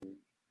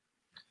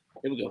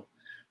Here we go.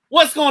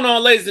 What's going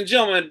on, ladies and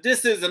gentlemen?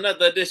 This is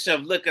another edition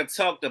of Liquor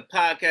Talk, the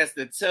podcast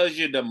that tells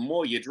you the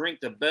more you drink,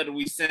 the better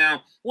we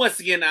sound. Once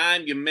again,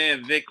 I'm your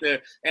man,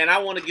 Victor, and I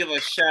want to give a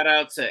shout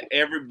out to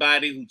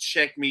everybody who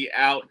checked me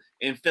out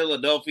in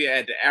Philadelphia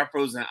at the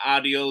Afros and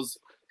Audios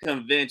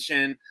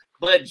convention.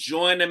 But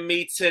joining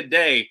me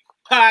today,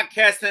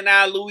 podcasting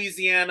out of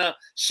Louisiana,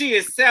 she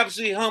is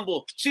savagely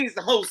humble. She's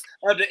the host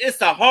of the It's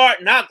a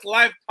Hard Knocks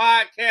Life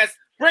podcast,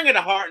 bringing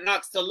the Hard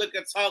Knocks to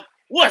Liquor Talk.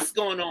 What's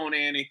going on,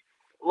 Annie?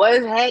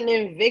 What's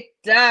happening,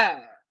 Victor?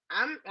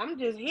 I'm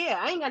just here.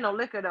 I ain't got no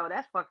liquor though.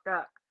 That's fucked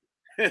up.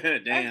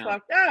 Damn. That's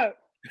fucked up.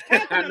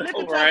 How can the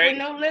liquor talk with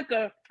no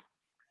liquor?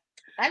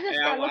 I just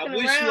start looking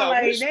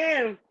around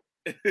damn.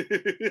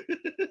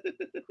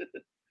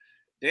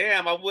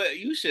 Damn,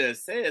 you should have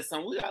said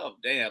something.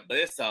 Damn, but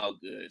it's all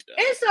good, though.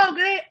 It's all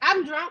good.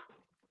 I'm drunk.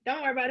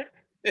 Don't worry about it.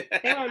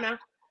 They won't know.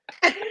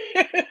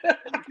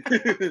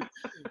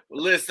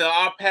 Listen,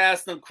 our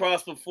paths done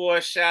crossed before.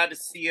 Shout out to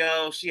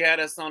CL. She had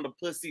us on the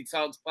Pussy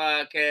Talks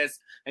podcast,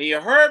 and you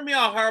heard me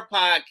on her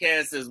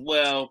podcast as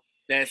well.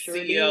 That sure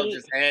CL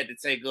just had to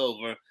take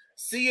over.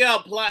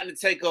 CL plotting to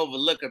take over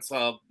Liquor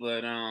Talk,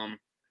 but I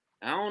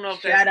don't know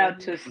if shout out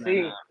to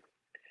C.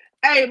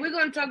 Hey, we're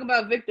gonna talk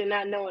about Victor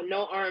not knowing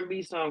no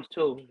R&B songs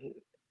too.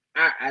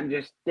 I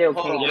just still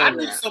can't get over I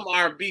knew some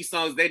R&B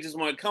songs. They just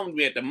want to come to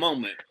me at the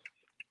moment.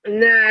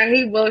 Nah,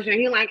 he bullshit.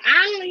 He like,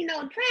 I only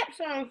know trap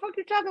songs. Fuck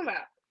you talking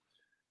about?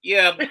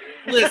 Yeah,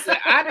 listen,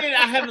 I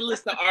haven't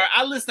listened to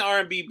I listen to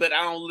R&B, but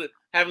I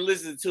haven't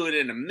listened to it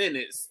in a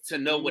minute to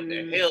know what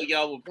the hell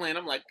y'all were playing.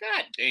 I'm like,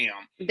 God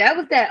damn. That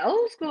was that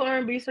old school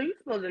R&B, so you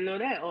supposed to know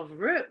that off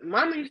rip.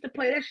 Mama used to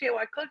play that shit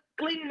while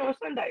cleaning on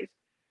Sundays.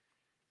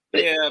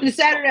 Yeah,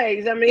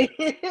 Saturdays. I mean,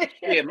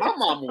 yeah, my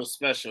mom was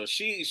special.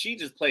 She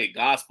just played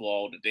gospel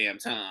all the damn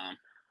time.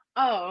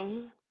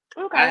 Oh,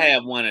 okay. I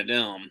had one of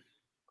them.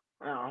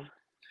 Oh,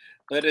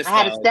 but I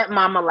had a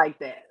stepmama like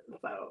that.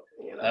 So,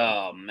 you know.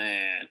 Oh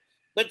man!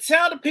 But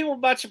tell the people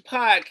about your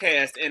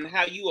podcast and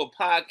how you a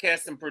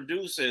podcasting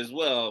producer as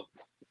well.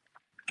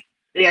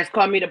 Yes,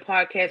 call me the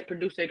podcast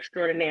producer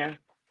extraordinaire.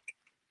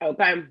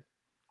 Okay.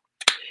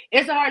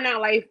 It's a Hard Knock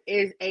Life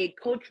is a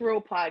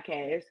cultural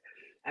podcast.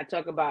 I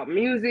talk about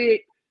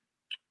music,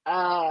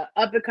 up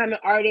and coming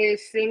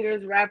artists,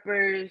 singers,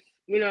 rappers.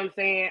 You know what I'm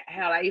saying?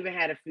 Hell, I even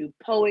had a few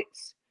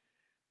poets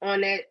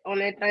on that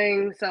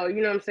thing. So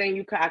you know what I'm saying?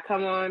 You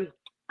come on,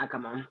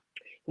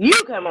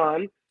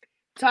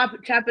 chop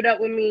it up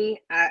with me.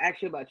 I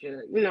ask you about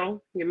your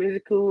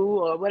musical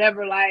or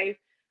whatever life.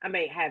 I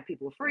may have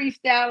people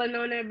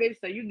freestyling on that bitch,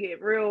 so you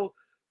get real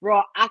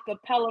raw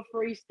acapella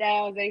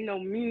freestyles. Ain't no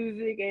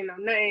music, ain't no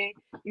nothing.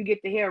 You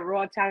get to hear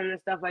raw talent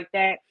and stuff like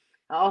that.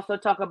 I also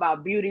talk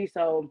about beauty,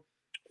 so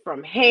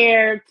from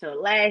hair to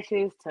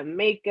lashes to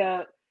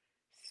makeup,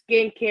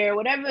 skincare,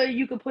 whatever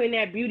you could put in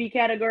that beauty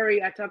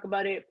category, I talk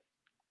about it.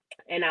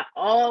 And I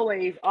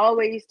always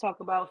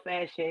talk about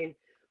fashion,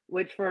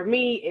 which for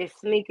me is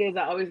sneakers.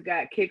 I always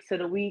got kicks of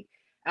the week.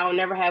 I don't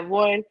never have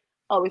one.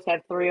 Always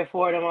have 3 or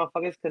 4 of them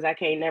motherfuckers because I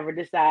can't never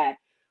decide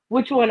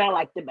which one I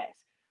like the best.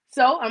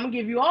 So I'm gonna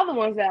give you all the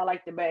ones that I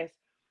like the best.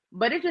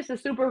 But it's just a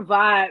super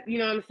vibe. You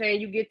know what I'm saying?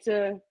 You get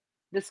to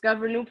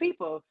discover new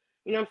people.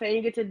 You know what I'm saying?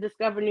 You get to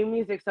discover new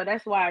music. So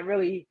that's why I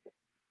really,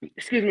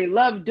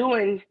 love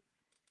doing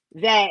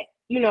that,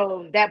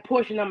 that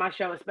portion of my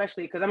show,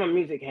 especially because I'm a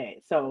music head.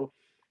 So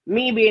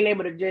me being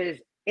able to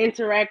just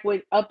interact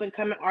with up and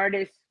coming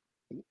artists,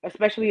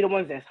 especially the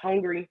ones that's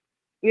hungry,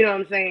 you know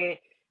what I'm saying?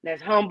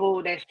 That's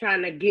humble, that's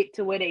trying to get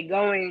to where they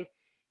going.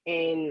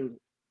 And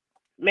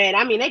man,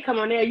 I mean, they come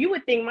on there. You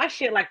would think my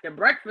shit like the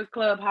Breakfast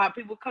Club, how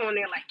people come on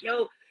there like,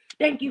 yo,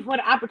 thank you for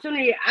the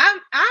opportunity.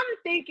 I'm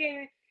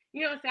thinking,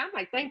 you know what I'm saying? I'm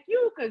like, thank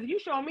you, because you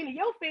showing me to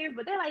your fans,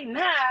 but they're like,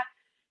 nah,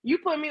 you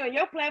put me on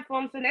your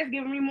platform, so that's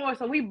giving me more.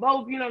 So we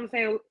both, you know what I'm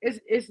saying?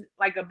 It's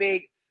like a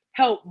big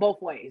help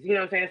both ways. You know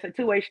what I'm saying? It's a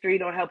two-way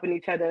street on helping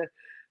each other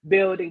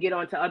build and get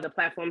onto other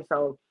platforms.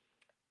 So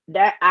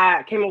that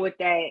I came up with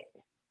that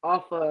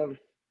off of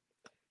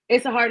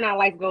It's a Hard Knock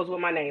Life goes with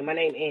my name. My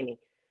name Annie.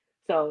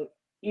 So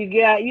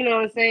you got, you know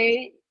what I'm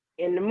saying?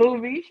 In the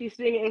movie, she's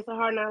singing It's a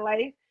Hard Knock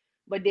Life.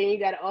 But then you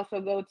got to also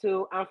go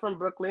to I'm from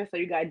Brooklyn. So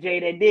you got Jay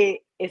that did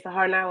It's a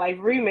Hard Knock Life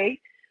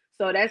remake.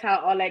 So that's how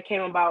all that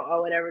came about,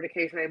 or whatever the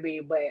case may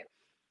be. But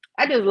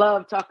I just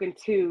love talking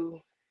to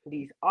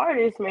these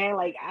artists, man.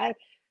 Like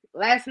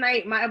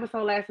my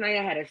episode last night,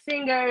 I had a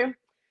singer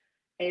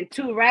and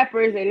 2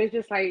 rappers, and it's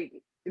just like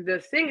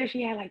the singer,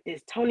 she had like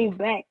this Tony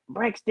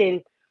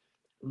Braxton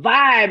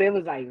vibe. It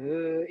was like,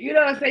 you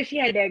know what I'm saying? She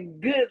had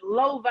that good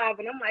low vibe,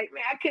 and I'm like,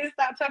 man, I couldn't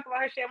stop talking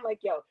about her shit. I'm like,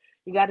 yo,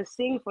 you got to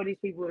sing for these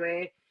people,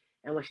 man.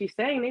 And when she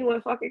sang, they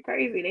went fucking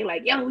crazy. They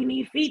like, yo, we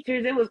need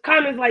features. It was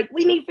comments like,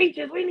 we need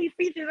features.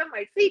 I'm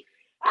like, see,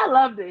 I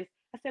love this.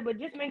 I said, but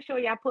just make sure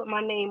y'all put my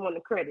name on the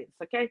credits,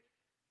 okay?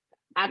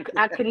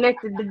 I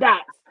connected the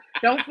dots.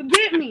 Don't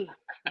forget me.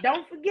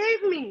 Don't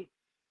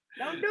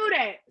do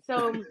that.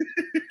 So,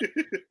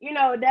 you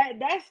know,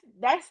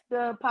 that's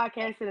the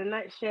podcast in a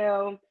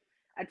nutshell.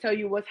 I tell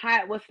you what's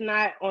hot, what's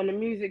not on the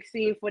music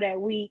scene for that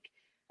week.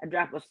 I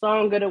drop a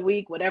song of the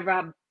week, whatever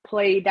I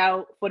played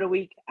out for the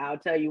week, I'll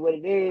tell you what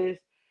it is.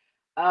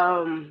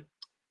 And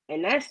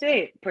that's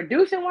it.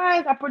 Producing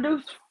wise, I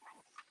produced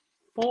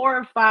 4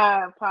 or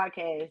 5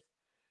 podcasts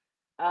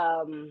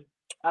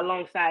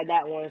alongside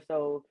that one.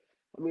 So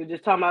we were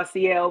just talking about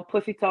CL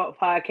Pussy Talk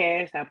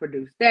podcast. I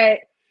produced that.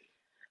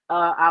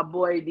 Our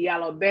boy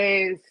Diallo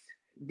Band's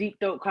Deep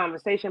Throat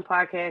Conversation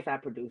podcast. I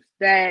produced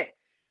that.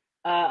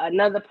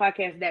 Another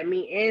podcast that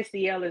me and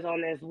CL is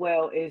on as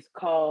well is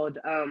called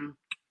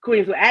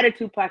Queens with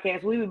Attitude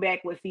podcast. We'll be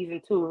back with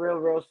season 2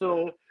 real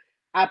soon.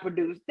 I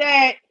produced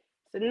that.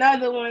 It's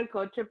another one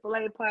called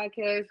AAA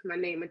podcast. My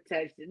name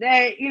attached to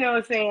that. You know what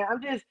I'm saying?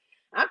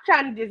 I'm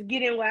trying to just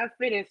get in where I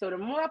fit in. So the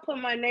more I put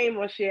my name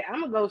on shit,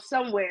 I'm gonna go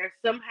somewhere,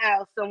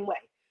 somehow, some way.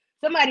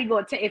 Somebody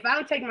gonna take. If I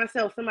don't take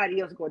myself, somebody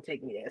else gonna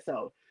take me there.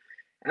 So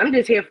I'm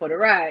just here for the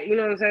ride. You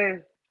know what I'm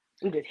saying?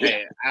 I'm just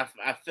here. Yeah,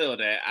 I feel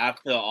that. I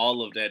feel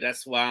all of that.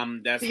 That's why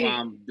I'm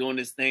doing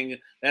this thing.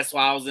 That's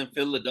why I was in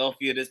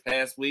Philadelphia this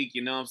past week.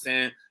 You know what I'm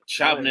saying?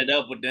 Chopping it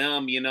up with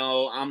them. You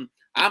know,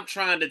 I'm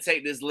trying to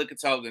take this liquor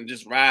talk and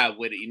just ride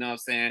with it. You know what I'm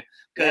saying?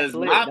 Because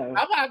my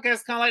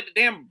podcast kind of like the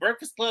damn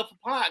Breakfast Club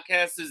for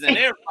podcasters and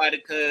everybody.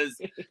 Because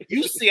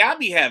you see, I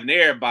be having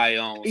everybody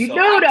on. You so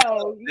do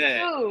though. You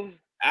do.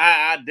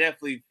 I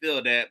definitely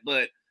feel that.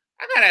 But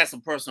I gotta ask a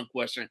personal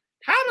question.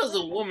 How does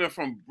a woman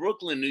from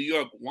Brooklyn, New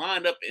York,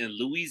 wind up in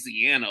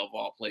Louisiana of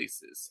all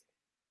places?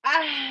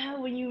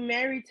 When you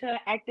married to an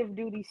active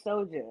duty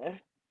soldier,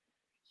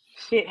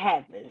 shit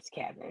happens,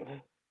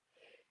 Kevin.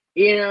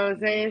 You know what I'm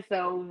saying?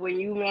 So when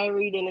you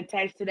married and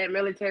attached to that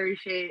military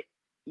shit,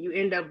 you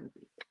end up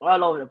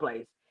all over the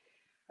place.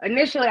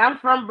 Initially, I'm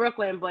from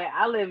Brooklyn, but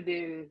I lived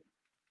in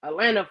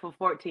Atlanta for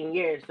 14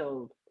 years.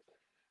 So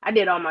I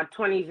did all my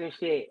 20s and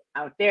shit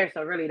out there.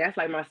 So really, that's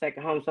like my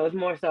second home. So it's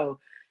more so,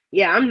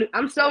 yeah,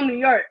 I'm so New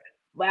York,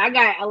 but I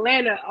got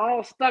Atlanta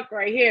all stuck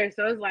right here.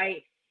 So it's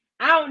like,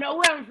 I don't know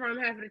where I'm from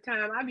half of the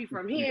time. I be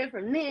from here,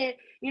 from there,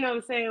 you know what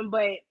I'm saying?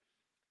 But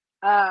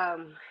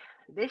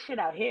this shit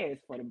out here is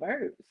for the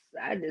birds.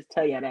 I just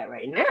tell you that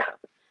right now.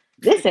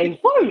 This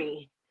ain't for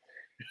me.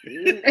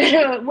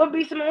 What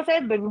B. Simone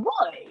said, baby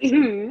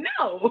boy,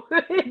 no,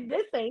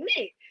 this ain't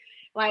it.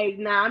 Like,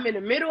 nah, I'm in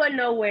the middle of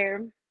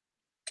nowhere.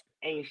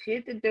 Ain't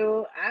shit to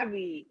do. I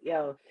be,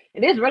 and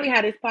this is really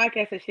how this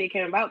podcast and shit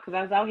came about, because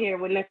I was out here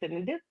with nothing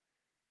to do.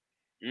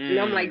 And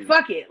I'm like,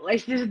 fuck it,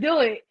 let's just do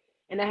it.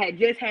 And I had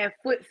just had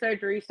foot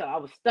surgery, so I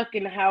was stuck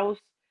in the house,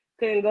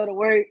 couldn't go to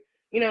work,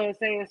 you know what I'm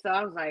saying? So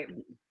I was like,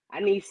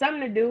 I need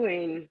something to do,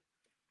 and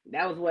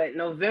that was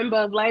November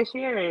of last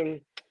year,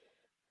 and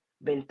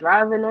been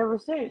thriving ever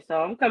since. So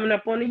I'm coming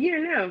up on a year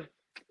now.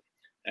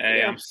 Hey,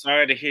 yeah. I'm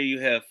sorry to hear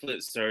you have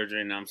foot surgery,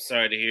 and I'm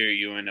sorry to hear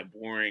you're in a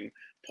boring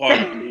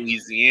part of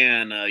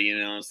Louisiana, you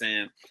know what I'm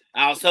saying?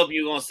 I was hoping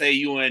you were going to say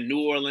you were in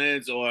New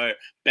Orleans or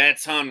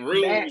Baton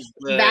Rouge.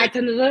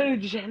 Baton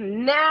Rouge.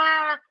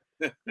 Nah.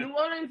 New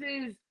Orleans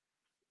is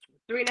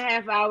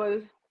 3.5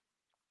 hours.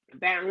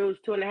 Baton Rouge,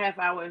 2.5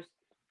 hours.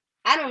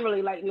 I don't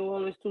really like New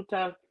Orleans too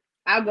tough.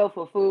 I'll go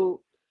for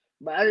food.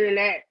 But other than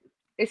that,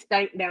 it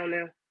stank down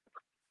there.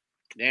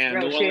 Damn,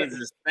 real New Orleans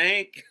is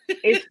stank?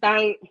 It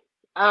stank.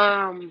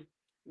 Baton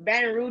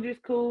Rouge is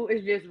cool.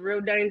 It's just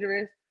real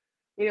dangerous.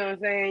 You know what I'm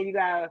saying? You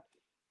gotta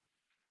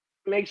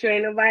make sure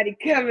ain't nobody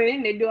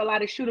coming. They do a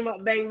lot of shoot 'em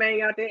up, bang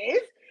bang out there.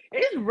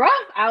 It's rough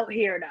out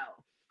here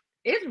though.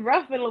 It's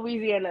rough in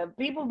Louisiana.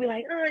 People be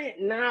like, oh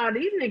no,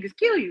 these niggas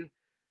kill you.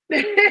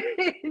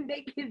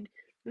 They can.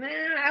 Nah,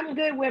 I'm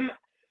good with.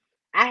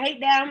 I hate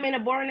that I'm in a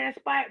boring ass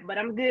spot, but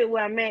I'm good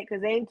where I'm at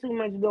because there ain't too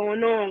much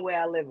going on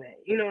where I live at.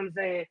 You know what I'm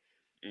saying?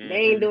 Mm-hmm. They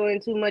ain't doing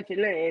too much of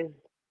nothing.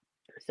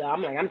 So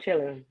I'm like, I'm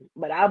chilling,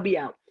 but I'll be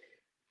out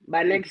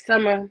by next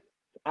summer.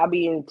 I'll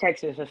be in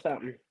Texas or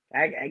something.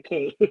 I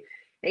can't.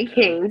 They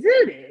can't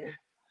do that.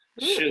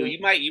 Shoot, you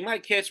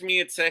might catch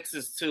me in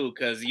Texas too,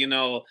 because you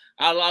know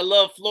I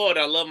love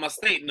Florida. I love my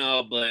state and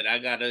all, but I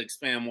gotta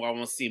expand more. I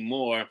want to see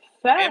more,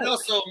 and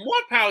also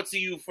more power to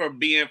you for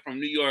being from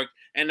New York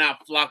and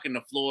not flocking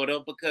to Florida,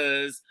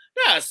 because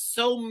there are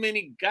so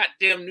many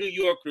goddamn New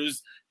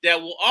Yorkers that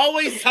will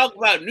always talk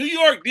about New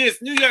York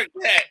this, New York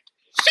that.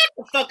 Shut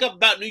the fuck up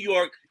about New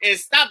York and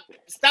stop.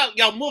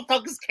 Y'all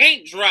motherfuckers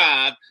can't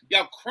drive.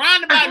 Y'all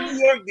crying about New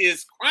York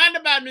this, crying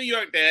about New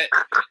York that.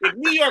 If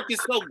New York is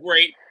so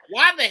great,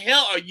 why the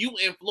hell are you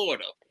in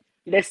Florida?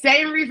 The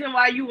same reason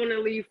why you want to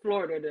leave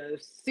Florida, to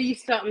see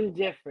something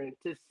different,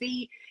 to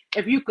see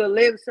if you could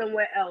live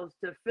somewhere else,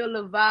 to feel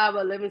the vibe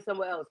of living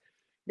somewhere else.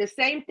 The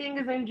same thing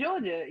is in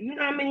Georgia. You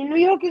know how many New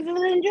Yorkers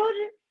live in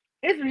Georgia?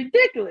 It's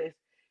ridiculous.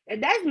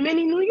 And that's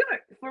many New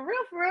York. For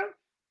real.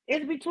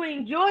 It's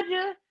between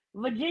Georgia,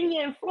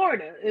 Virginia, and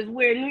Florida is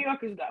where New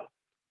Yorkers go.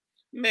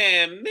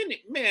 Man,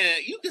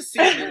 you can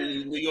see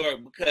in New York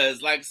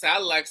because, like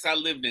I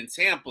lived in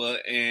Tampa,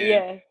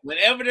 and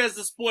whenever there's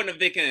a sporting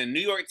event and a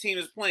New York team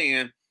is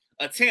playing,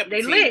 a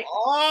Tampa team, lit.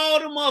 All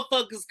the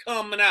motherfuckers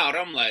coming out.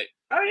 I'm like,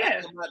 oh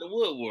yeah, I'm like the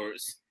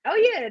Woodwards. Oh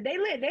yeah, they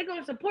lit. They're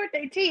gonna support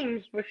their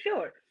teams for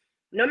sure.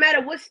 No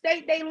matter what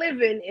state they live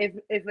in,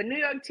 if a New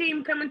York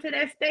team come into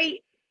that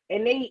state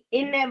and they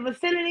in that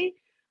vicinity,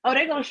 oh,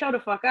 they're gonna show the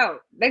fuck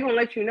out. They're gonna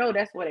let you know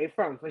that's where they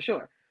from for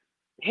sure.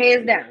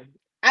 Hands down.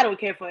 I don't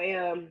care for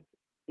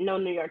no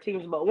New York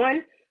teams but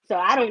one, so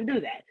I don't do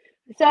that.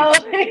 So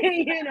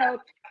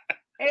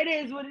it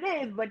is what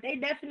it is, but they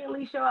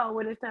definitely show out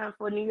when it's time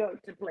for New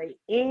York to play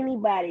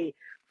anybody.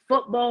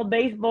 Football,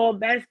 baseball,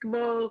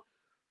 basketball,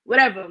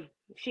 whatever.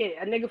 Shit,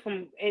 a nigga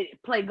from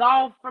play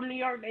golf from New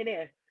York, they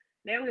there.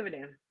 They don't give a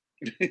damn.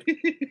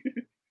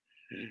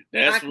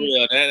 That's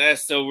real.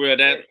 That's so real.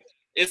 That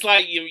it's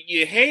like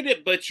you hate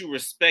it, but you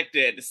respect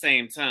it at the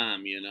same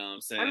time. You know what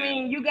I'm saying? I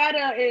mean, you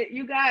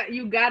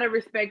gotta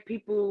respect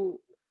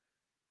people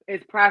as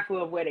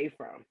prideful of where they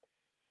from.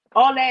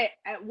 All that,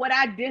 what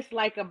I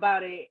dislike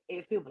about it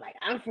is people like,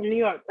 I'm from New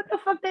York. What the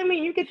fuck that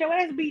mean? You get your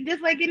ass beat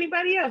just like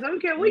anybody else. I don't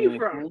care where you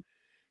from.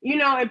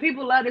 And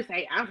people love to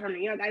say, I'm from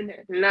New York.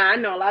 I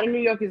know a lot of New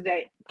Yorkers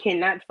that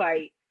cannot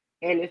fight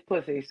and it's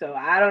pussy. So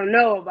I don't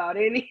know about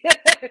any.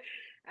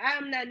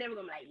 I'm not never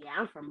gonna be like, yeah,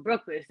 I'm from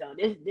Brooklyn, so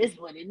this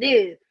what it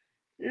is.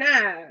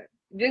 Nah,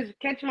 just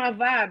catch my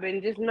vibe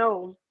and just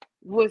know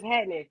what's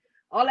happening.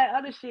 All that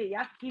other shit, y'all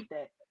can keep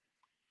that.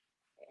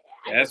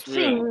 That's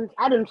real.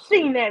 I done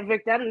seen that,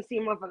 Victor. I done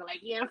seen motherfucker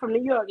like, yeah, I'm from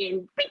New York,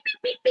 and beep,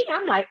 beep, beep, beep.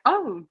 I'm like,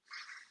 oh,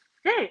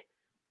 shit.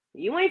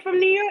 You ain't from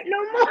New York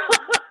no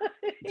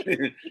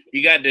more.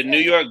 You got the New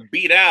York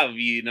beat out of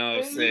you, you know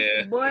what I'm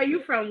saying? Boy,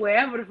 you from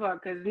wherever the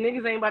fuck, because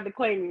niggas ain't about to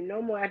claim you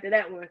no more after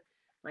that one.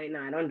 Like,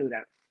 nah, don't do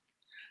that.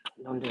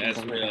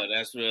 That's real.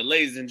 That's real.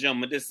 Ladies and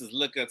gentlemen, this is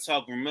Liquor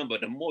Talk. Remember,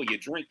 the more you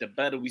drink, the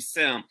better we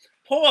sound.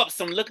 Pour up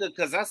some liquor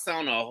because I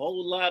sound a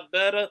whole lot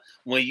better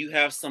when you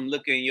have some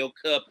liquor in your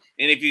cup.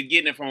 And if you're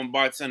getting it from a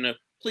bartender,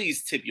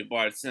 please tip your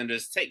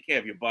bartenders. Take care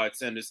of your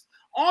bartenders.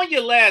 On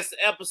your last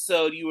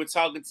episode, you were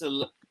talking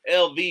to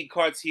LV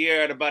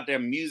Cartier about their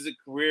music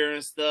career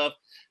and stuff.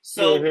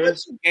 So what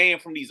you gain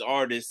from these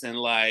artists and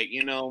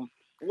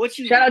what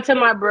you... Shout out to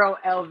my bro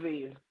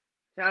LV.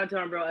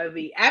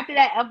 After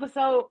that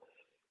episode,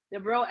 the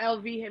bro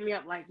LV hit me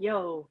up like,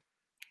 yo,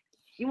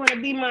 you want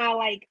to be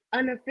my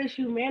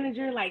unofficial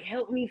manager? Like,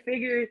 help me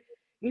figure,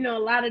 a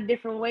lot of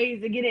different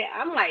ways to get it.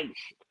 I'm like,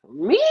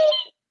 me?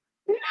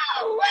 No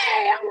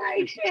way. I'm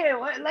like, shit,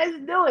 let's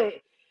do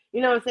it.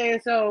 You know what I'm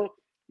saying? So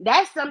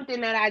that's something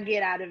that I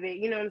get out of it.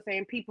 You know what I'm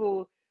saying?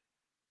 People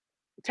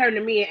turn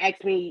to me and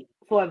ask me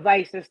for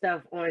advice and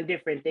stuff on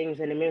different things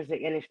in the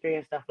music industry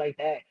and stuff like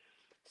that.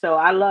 So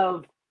I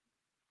love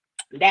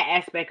that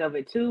aspect of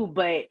it too.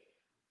 But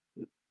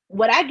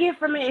what I get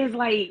from it is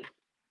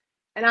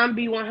and I'm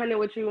be 100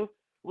 with you.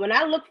 When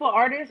I look for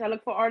artists,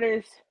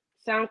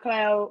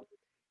 SoundCloud,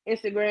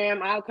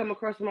 Instagram. I'll come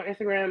across them on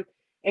Instagram.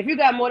 If you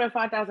got more than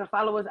 5,000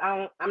 followers,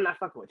 I'm not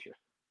fucking with you.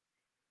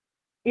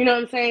 You know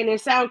what I'm saying?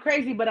 It sounds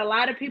crazy, but a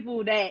lot of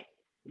people that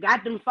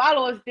got them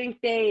followers think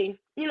they,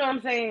 you know what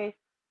I'm saying,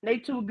 they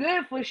too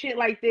good for shit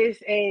like this.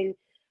 And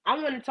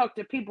I want to talk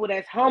to people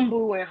that's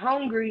humble and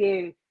hungry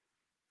and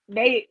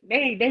they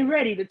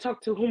ready to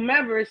talk to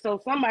whomever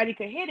so somebody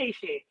can hear their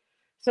shit.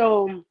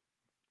 So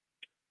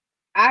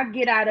I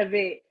get out of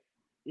it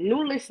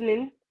new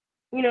listening.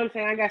 You know what I'm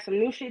saying? I got some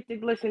new shit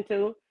to listen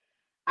to.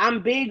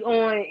 I'm big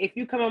on, if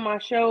you come on my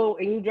show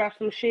and you drop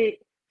some shit,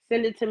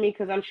 send it to me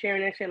because I'm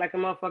sharing that shit like a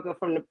motherfucker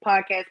from the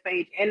podcast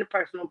page and the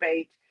personal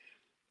page.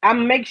 I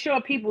make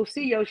sure people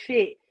see your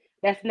shit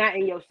that's not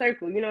in your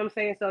circle. You know what I'm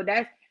saying? So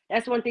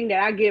that's one thing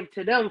that I give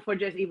to them for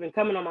just even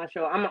coming on my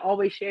show. I'm gonna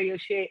always share your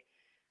shit.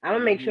 I'm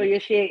gonna make sure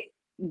your shit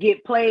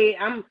get played.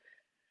 I'm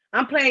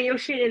playing your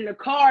shit in the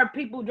car.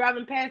 People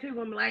driving past, people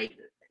gonna be like,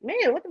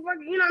 man, what the fuck?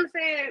 You know what I'm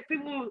saying?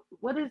 People,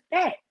 what is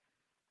that?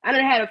 I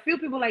done had a few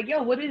people like,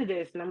 yo, what is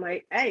this? And I'm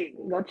like, hey,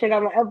 go check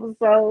out my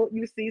episode.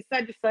 You see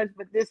such and such,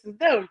 but this is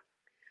them.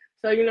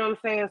 So you know what I'm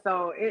saying?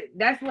 So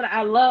that's what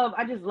I love.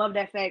 I just love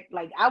that fact.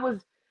 Like I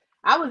was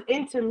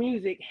into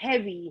music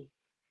heavy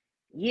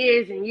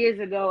years and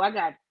years ago. I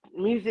got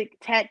music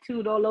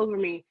tattooed all over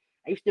me.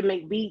 I used to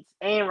make beats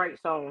and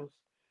write songs.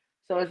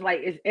 So it's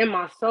like it's in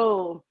my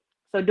soul.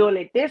 So doing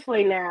it this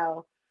way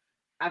now,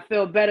 I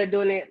feel better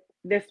doing it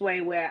this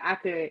way where I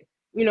could,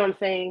 you know what I'm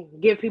saying,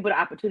 give people the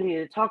opportunity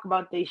to talk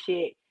about their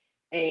shit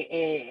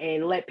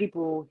and let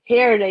people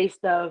hear their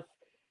stuff,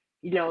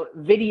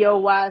 video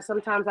wise.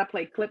 Sometimes I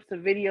play clips of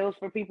videos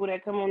for people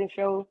that come on the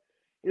show,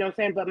 you know what I'm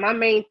saying? But my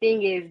main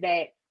thing is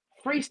that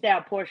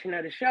freestyle portion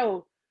of the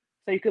show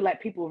so you could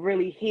let people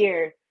really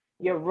hear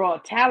your raw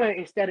talent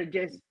instead of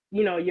just,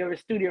 your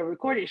studio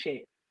recorded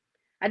shit.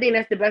 I think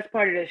that's the best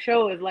part of the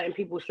show is letting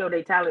people show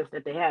their talents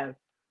that they have.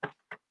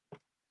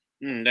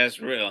 That's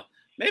real.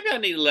 Maybe I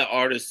need to let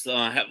artists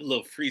have a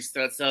little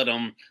freestyle, tell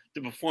them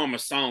to perform a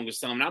song or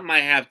something. I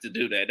might have to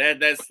do that.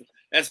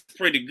 That's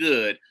pretty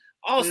good.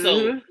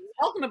 Also,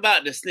 talking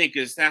about the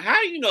sneakers, now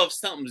how do you know if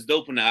something's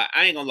dope or not?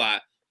 I ain't gonna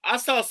lie. I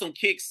saw some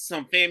kicks,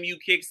 some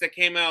FAMU kicks that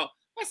came out.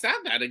 I said,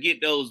 I gotta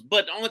get those.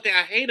 But the only thing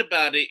I hate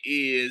about it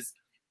is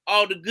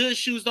all the good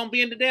shoes don't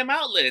be in the damn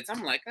outlets.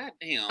 I'm like, God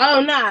damn.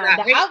 Oh, nah.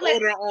 I hate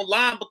ordering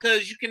online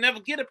because you can never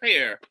get a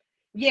pair.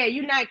 Yeah,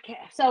 you're not.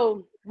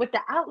 So with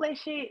the outlet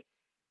shit,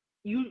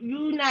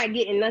 you not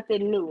getting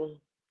nothing new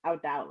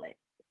out the outlet.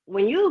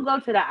 when you go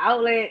to the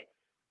outlet,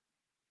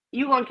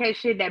 you gonna catch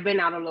shit that been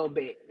out a little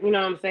bit. You know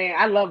what I'm saying?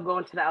 I love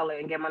going to the outlet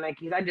and get my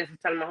Nikes. I just was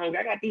telling my homegirl,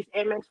 I got these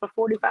Air Max for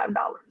 $45.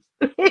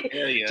 Hell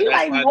yeah, She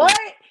that's like, what I do. what?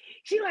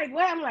 She like,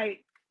 what? I'm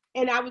like,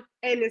 and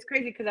it's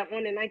crazy because I'm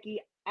on the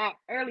Nike app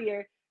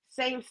earlier.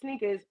 Same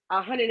sneakers,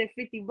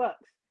 $150.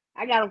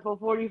 I got them for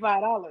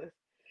 $45.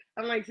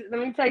 I'm like, let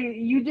me tell you,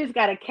 you just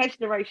gotta catch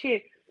the right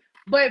shit.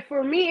 But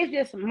for me, it's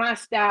just my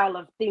style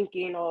of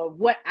thinking, or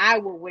what I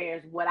will wear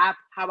is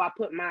how I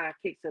put my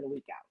kicks of the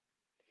week out.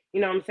 You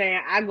know what I'm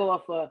saying? I go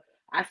off of,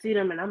 I see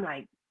them and I'm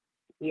like,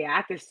 yeah,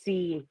 I could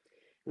see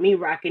me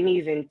rocking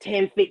these in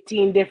 10,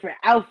 15 different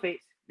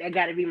outfits. That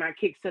got to be my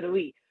kicks of the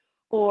week.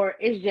 Or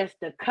it's just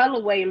the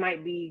colorway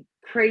might be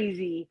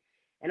crazy.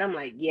 And I'm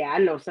like, yeah, I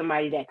know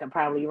somebody that could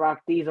probably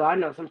rock these, or I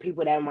know some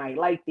people that might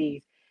like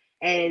these.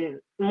 And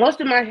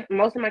most of my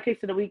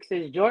kicks of the week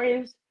is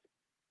Jordans,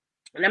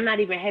 and I'm not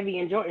even heavy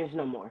in Jordans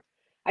no more.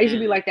 I used to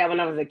be like that when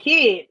I was a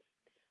kid,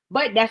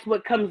 but that's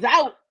what comes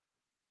out,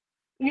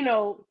 you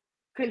know,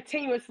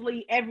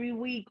 continuously every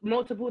week,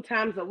 multiple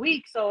times a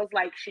week. So it's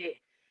like shit.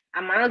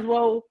 I might as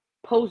well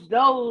post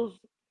those,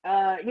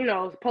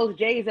 post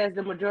J's as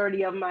the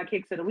majority of my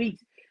kicks of the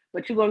weeks.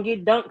 But you're gonna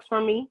get dunks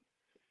from me.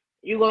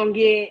 You're gonna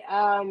get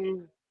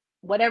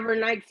whatever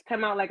Nikes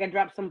come out. Like I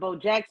dropped some Bo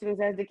Jacksons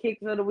as the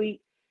kicks of the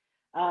week.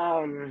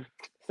 Some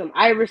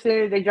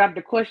Iversons. They dropped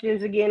the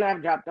questions again.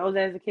 I've dropped those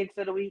as the kicks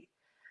of the week.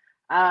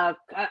 I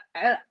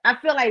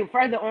feel like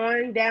further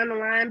on down the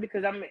line,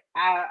 because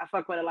I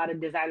fuck with a lot of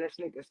designer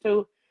sneakers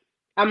too.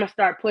 I'm gonna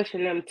start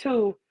pushing them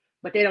too,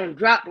 but they don't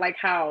drop like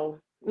how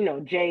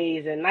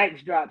J's and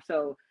Nikes drop.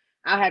 So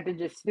I'll have to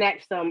just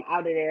snatch some out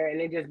of there,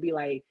 and it just be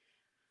like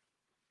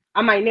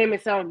I might name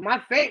it some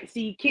my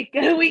fancy kick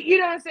of the week. You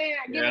know what I'm saying?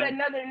 I give it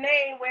another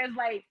name where it's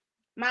like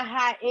my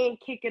high end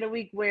kick of the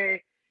week.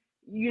 Where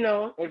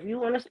if you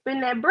want to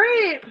spend that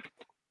bread,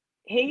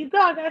 here you go.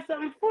 I got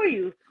something for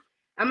you.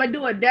 I'm gonna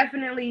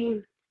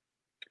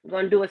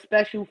do a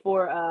special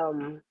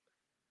for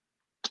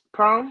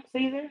prom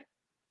season.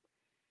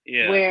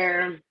 Yeah.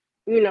 Where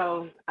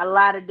a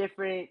lot of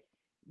different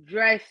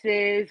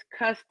dresses,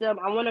 custom.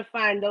 I want to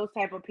find those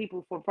type of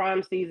people for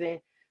prom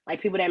season,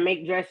 like people that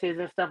make dresses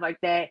and stuff like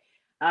that,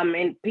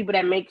 and people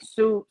that make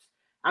suits.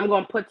 I'm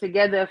gonna put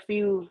together a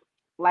few,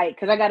 like,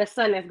 cause I got a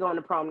son that's going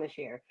to prom this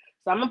year,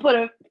 so I'm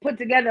gonna put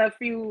together a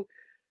few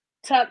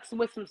tucks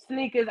with some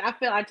sneakers.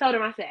 I told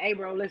him, I said, hey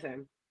bro,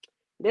 listen,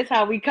 this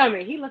how we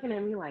coming. He looking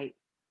at me like,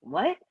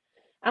 what?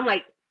 I'm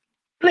like,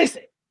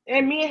 listen.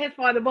 And me and his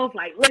father both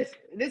like, listen,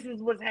 this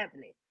is what's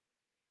happening.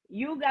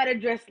 You gotta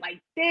dress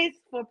like this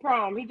for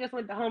prom. He just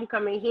went to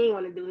homecoming. He ain't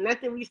want to do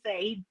nothing we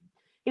say.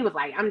 He was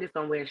like, I'm just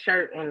gonna wear a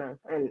shirt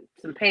and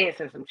some pants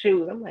and some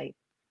shoes. I'm like,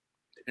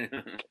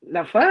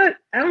 the fuck?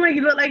 I'm like,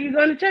 you look like you're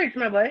going to church,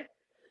 my boy.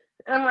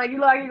 I'm like, you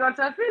look like you're going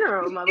to a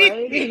funeral, my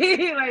boy.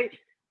 Like,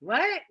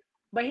 what?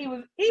 But he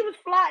was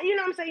fly. You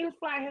know what I'm saying? He was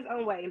flying his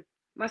own way.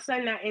 My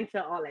son not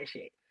into all that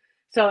shit.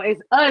 So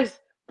it's us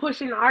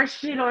pushing our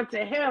shit onto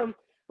him.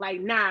 Like,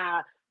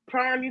 nah,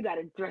 prom, you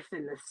gotta dress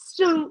in the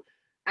suit.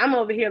 I'm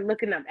over here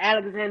looking up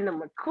Alexander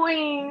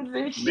McQueen's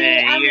and shit.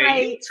 Man, I'm yeah,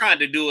 like, you trying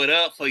to do it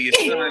up for your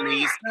son, and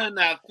your son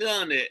not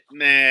feeling it,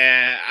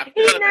 man.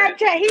 He's not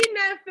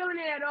feeling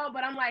it at all.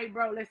 But I'm like,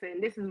 bro, listen,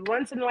 this is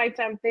once in a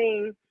lifetime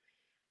thing.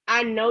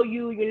 I know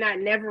you're not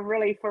never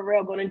really for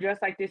real going to dress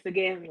like this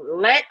again.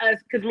 Let us,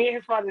 because me and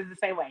his father is the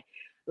same way.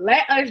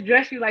 Let us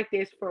dress you like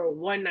this for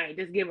one night.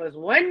 Just give us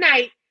one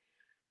night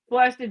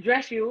for us to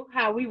dress you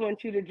how we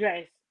want you to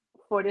dress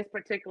for this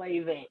particular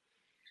event.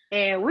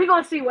 And we're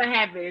gonna see what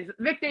happens.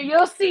 Victor,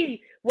 you'll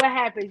see what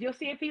happens. You'll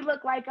see if he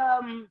look like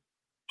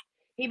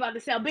he about to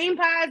sell bean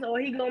pies, or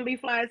he gonna be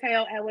fly as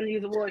hell at one of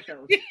these award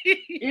shows.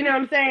 You know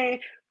what I'm saying?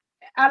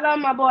 I love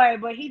my boy,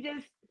 but he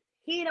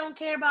don't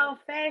care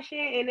about fashion,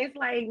 and it's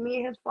like me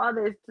and his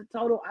father is the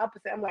total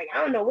opposite. I'm like, I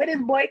don't know where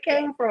this boy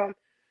came from,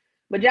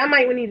 but y'all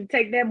might need to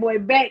take that boy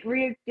back,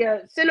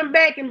 send him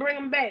back and bring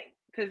him back.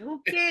 Cause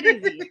who kid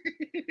is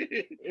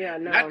he? Yeah,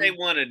 no. Not they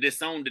want to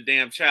disown the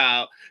damn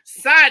child.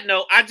 Side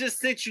note, I just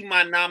sent you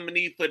my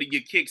nominee for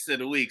your kicks of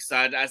the week. So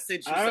I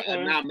sent you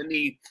a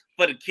nominee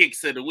for the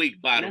kicks of the week,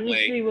 by the way. Let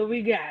me see what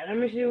we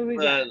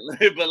got.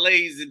 But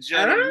ladies and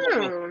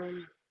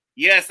gentlemen,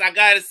 yes, I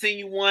got to send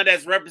you one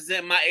that's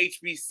representing my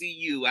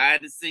HBCU. I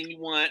had to send you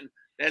one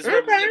that's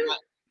representing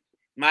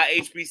my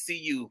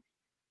HBCU.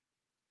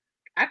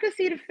 I could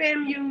see the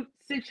FAMU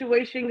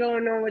situation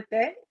going on with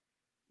that.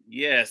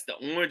 Yes, the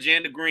orange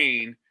and the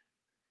green.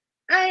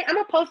 I'm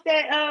gonna post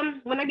that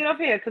when I get off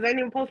here, because I didn't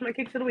even post my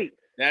kicks of the week.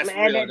 That's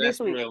real. That's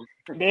real.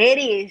 There it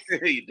is.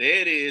 There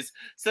it is.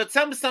 So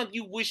tell me something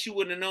you wish you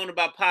would have known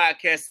about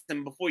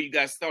podcasting before you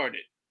got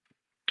started.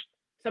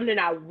 Something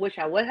I wish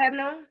I would have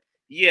known?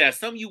 Yeah,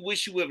 something you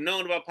wish you would have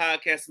known about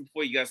podcasting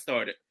before you got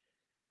started.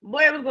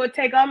 Boy, it was gonna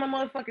take all my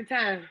motherfucking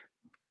time.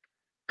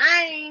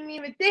 I ain't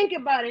even think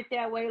about it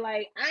that way.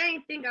 Like, I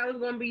ain't think I was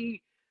gonna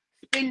be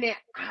spending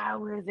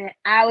hours and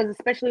hours,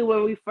 especially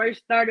when we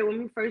first started.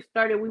 When we first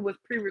started, we was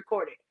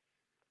pre-recorded.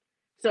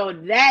 So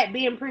that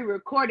being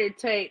pre-recorded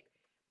take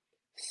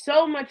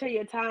so much of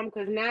your time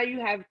because now you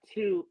have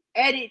to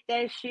edit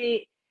that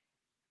shit,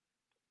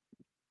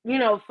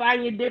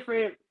 find your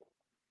different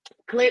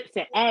clips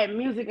and add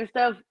music and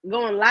stuff.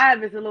 Going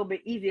live is a little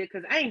bit easier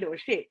because I ain't doing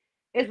shit.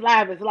 It's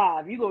live.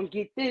 You're going to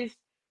get this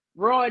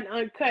raw and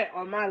uncut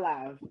on my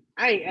live.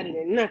 I ain't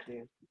editing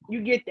nothing.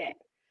 You get that.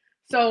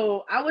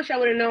 So I wish I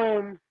would have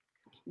known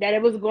that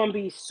it was going to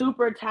be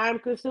super time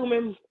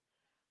consuming,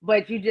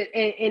 but you just,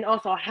 and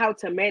also how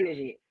to manage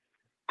it.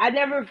 I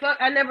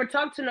never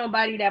talked to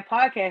nobody that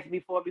podcast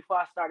before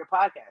I started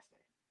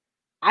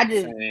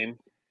podcasting.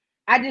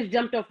 I just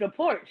jumped off the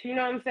porch, you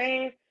know what I'm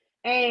saying?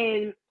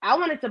 And I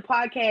wanted to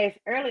podcast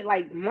early,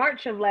 like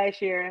March of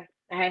last year.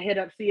 I had hit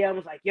up CL,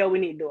 was like, yo, we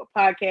need to do a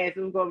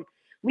podcast.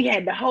 We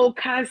had the whole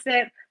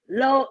concept,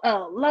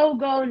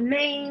 logo,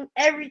 name,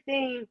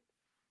 everything,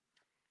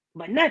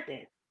 but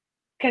nothing.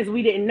 Because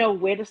we didn't know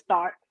where to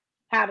start,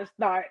 how to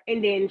start.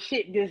 And then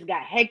shit just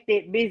got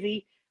hectic,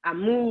 busy. I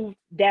moved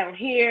down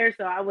here,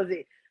 so I was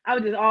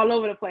just all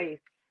over the place.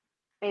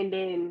 And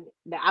then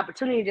the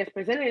opportunity just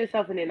presented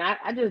itself, and then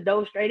I just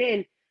dove straight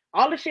in.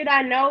 All the shit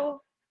I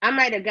know, I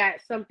might have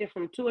got something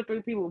from 2 or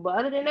 3 people, but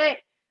other than that,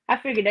 I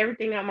figured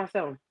everything out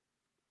myself.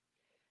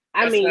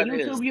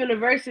 YouTube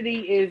University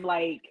is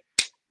like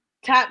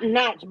top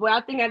notch, but I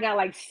think I got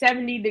like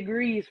 70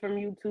 degrees from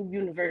YouTube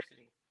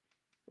University.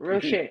 Real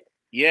shit.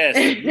 Yes,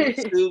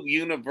 YouTube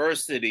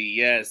University.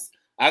 Yes.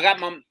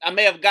 I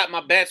may have got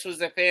my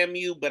bachelor's at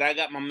FAMU, but I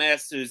got my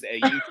master's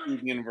at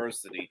YouTube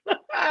University.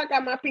 I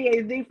got my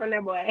PhD from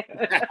that boy.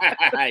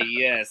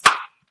 Yes.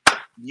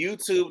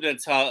 YouTube done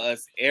taught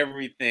us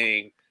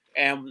everything.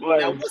 And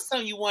now, what's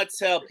something you want to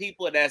tell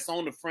people that's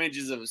on the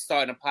fringes of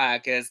starting a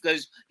podcast?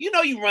 Because you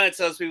run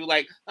into those people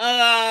like,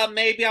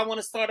 maybe I want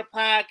to start a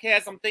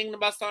podcast. I'm thinking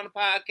about starting a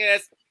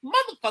podcast.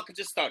 Motherfucker,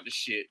 just start the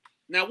shit.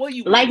 Now, what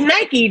you like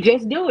Nike,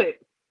 just do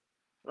it.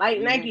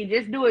 Nike,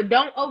 just do it.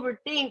 Don't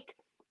overthink.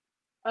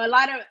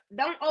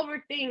 Don't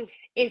overthink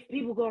if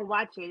people gonna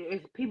watch it,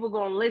 if people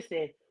gonna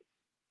listen.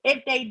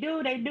 If they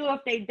do, they do.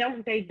 If they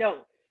don't, they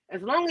don't.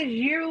 As long as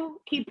you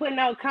keep putting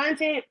out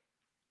content,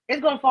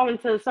 it's gonna fall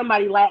into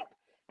somebody's lap,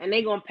 and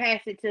they gonna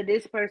pass it to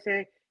this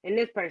person and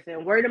this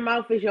person. Word of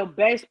mouth is your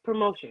best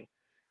promotion.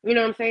 You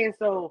know what I'm saying?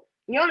 So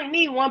you only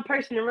need one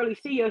person to really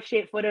see your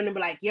shit for them to be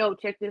like, "Yo,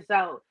 check this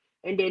out,"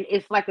 and then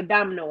it's like a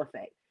domino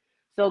effect.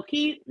 So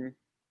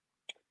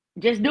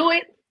just do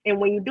it, and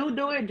when you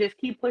do it, just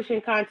keep pushing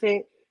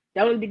content.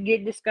 Don't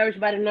get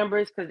discouraged by the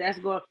numbers, because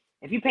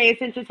if you pay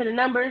attention to the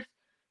numbers,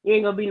 you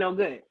ain't gonna be no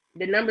good.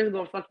 The numbers are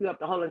gonna fuck you up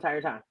the whole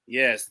entire time.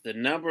 Yes, the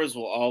numbers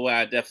will always.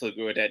 I definitely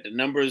agree with that. The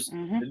numbers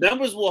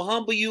will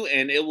humble you,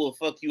 and it will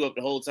fuck you up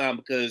the whole time,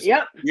 because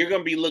you're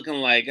gonna be looking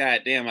like,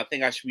 God damn, I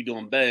think I should be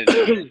doing better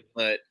than that.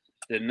 But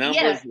the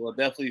numbers will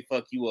definitely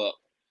fuck you up.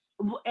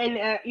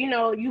 And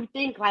you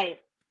think like,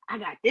 I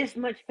got this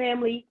much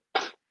family,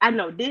 I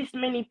know this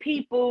many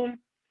people,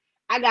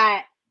 I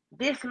got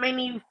this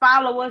many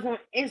followers on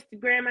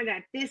Instagram, I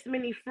got this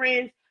many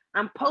friends,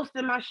 I'm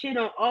posting my shit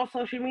on all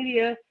social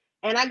media,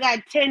 and I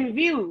got 10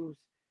 views.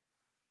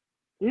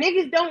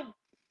 Niggas don't,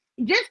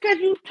 just because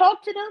you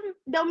talk to them,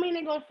 don't mean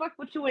they're going to fuck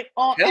with you in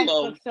all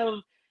aspects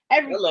of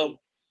everything.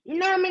 You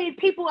know how many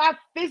people I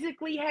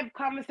physically have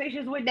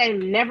conversations with that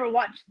never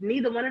watched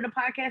neither one of the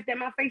podcasts that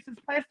my face is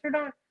plastered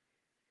on?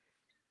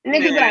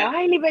 Niggas be like,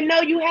 I didn't even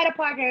know you had a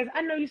podcast.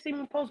 I know you see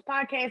me post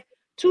podcasts,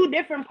 2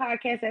 different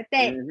podcasts at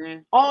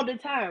that, all the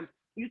time.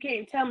 You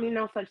can't tell me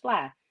no such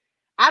lie.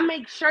 I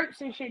make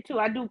shirts and shit too.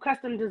 I do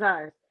custom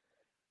designs.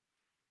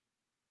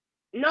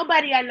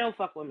 Nobody I know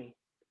fuck with me.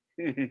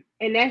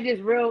 And that's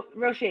just real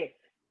shit.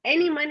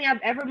 Any money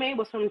I've ever made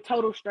was from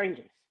total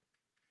strangers.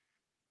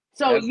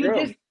 So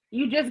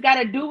you just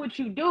gotta do what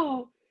you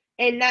do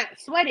and not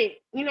sweat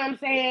it. You know what I'm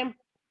saying?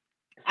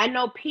 I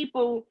know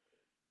people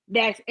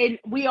and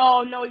we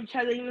all know each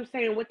other, you know what I'm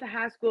saying, went to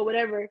high school,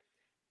 whatever.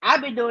 I've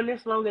been doing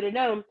this longer than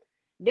them.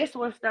 This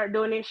one start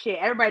doing this shit.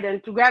 Everybody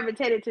done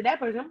gravitated to that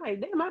person. I'm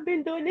like, damn, I've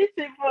been doing this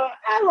shit for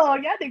how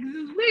long? Y'all think this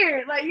is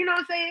weird. Like, you know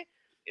what I'm saying?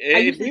 I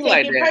used to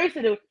take it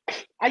personal.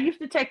 I used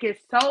to take it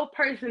so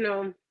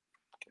personal.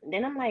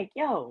 Then I'm like,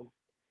 yo,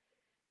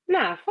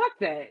 nah, fuck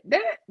that.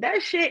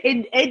 That shit,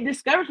 it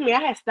discouraged me.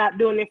 I had stopped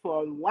doing it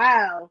for a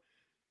while.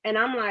 And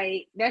I'm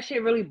like, that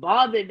shit really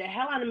bothered the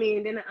hell out of me.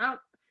 And then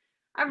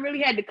I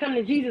really had to come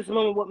to Jesus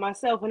moment with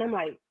myself. And I'm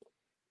like,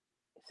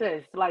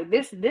 sis, like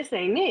this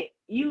ain't it.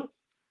 You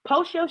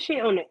post your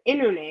shit on the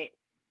internet.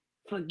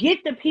 Forget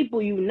the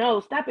people you know.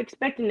 Stop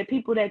expecting the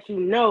people that you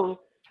know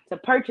to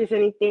purchase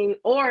anything,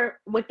 or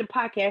with the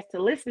podcast to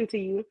listen to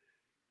you.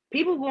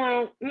 People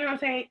going, you know what I'm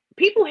saying?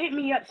 People hit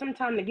me up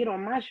sometime to get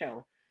on my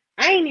show.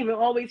 I ain't even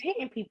always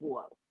hitting people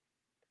up.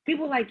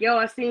 People like, yo,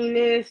 I seen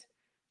this.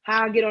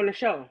 How I get on the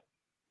show?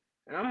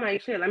 And I'm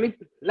like, shit,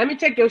 let me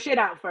check your shit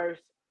out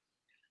first.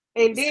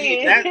 And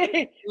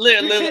then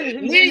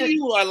me and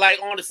you are like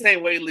on the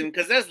same wavelength,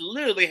 because that's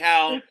literally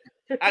how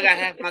I got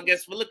half my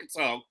guests for Liquor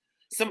Talk.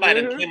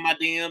 Somebody came my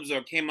DMs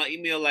or came my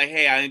email like,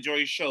 hey, I enjoy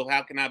your show.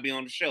 How can I be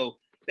on the show?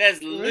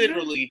 That's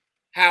literally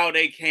how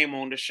they came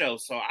on the show.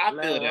 So I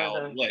feel that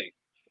all the way.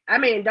 I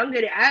mean, don't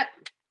get it.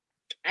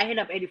 I hit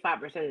up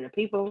 85% of the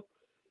people,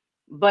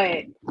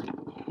 but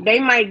they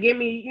might give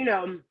me,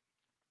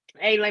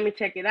 hey, let me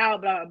check it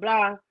out, blah, blah,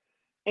 blah.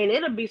 And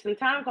it'll be some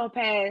time go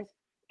past,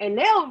 and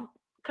they'll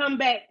come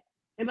back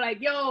and be like,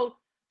 yo,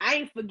 I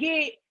ain't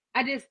forget.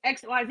 I just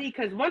XYZ,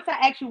 because once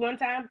I ask you one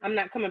time, I'm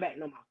not coming back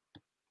no more.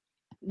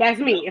 That's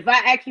me. If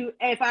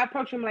I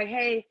approach him like,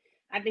 hey,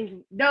 I think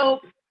you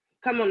dope,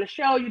 come on the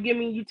show,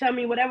 you tell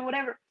me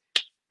whatever,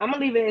 I'm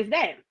gonna leave it as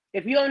that.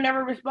 If you'll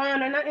never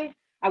respond or nothing,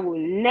 I will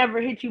never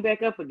hit you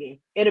back up again.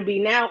 It'll be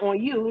now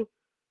on you.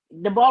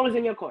 The ball is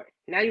in your court.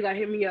 Now you gotta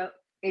hit me up,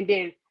 and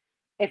then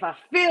if I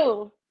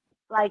feel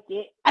like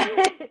it,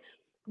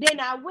 then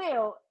I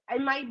will.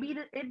 It might be.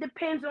 It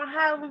depends on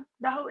how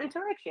the whole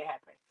interaction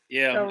happens.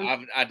 Yeah, So,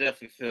 I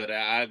definitely feel that.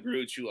 I agree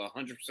with you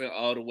 100%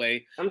 all the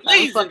way. I'm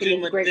Ladies and fucking these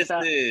gentlemen, grapes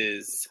up.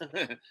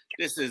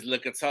 this is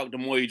Liquor Talk. The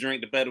more you drink,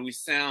 the better we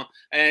sound.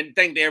 And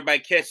thank to everybody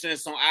catching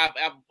us on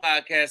Apple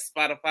Podcasts,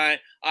 Spotify,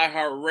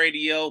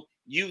 iHeartRadio,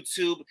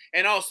 YouTube,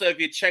 and also if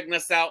you're checking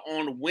us out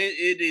on when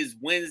it is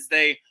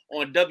Wednesday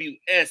on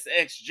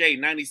WSXJ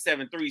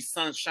 97.3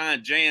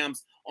 Sunshine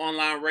Jams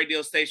online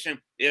radio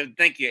station.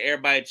 Thank you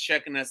everybody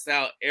checking us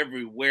out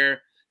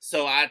everywhere.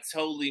 So I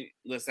totally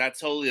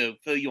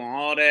feel you on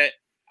all that.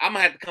 I'm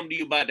gonna have to come to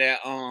you about that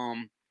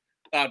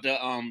about the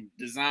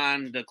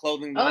design, the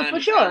clothing line. For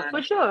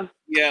design. sure.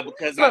 Yeah,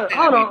 because look, I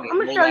hold think on. I'm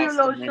gonna show you a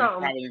little something.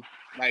 Probably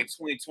like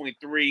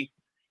 2023.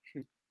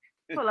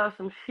 Pull out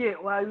some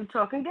shit while you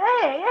talking.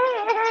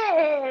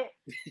 Hey.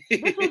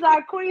 This was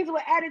our Queens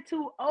with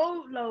Attitude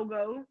old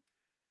logo.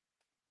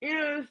 You know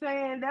what I'm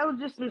saying? That was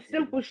just some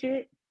simple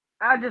shit.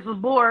 I just was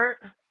bored.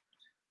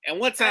 And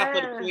one time for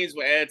the Queens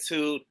with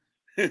Attitude.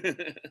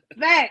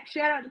 Fact.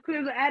 Shout out to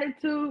Queens with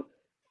Attitude.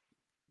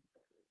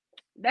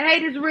 The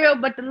hate is real,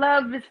 but the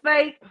love is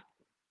fake.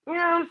 You know what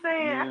I'm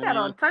saying? I got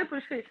all type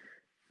of shit.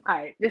 All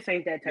right, this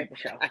ain't that type of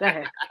show. Go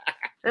ahead.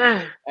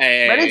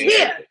 Hey, but it's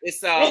here.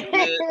 It's all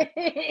good.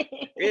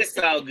 It's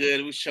all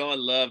good. We showing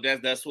love.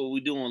 That's what we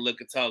do on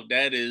Liquor Talk.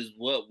 That is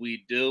what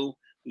we do.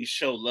 We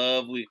show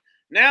love.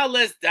 Now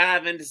let's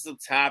dive into some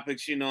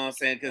topics. You know what I'm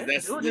saying? Because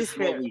this is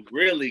what we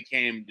really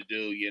came to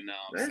do. You know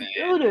what I'm saying?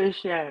 Let's do this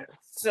shit.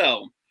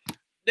 So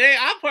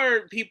I've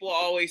heard people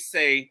always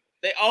say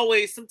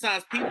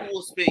sometimes people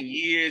will spend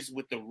years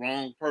with the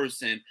wrong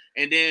person,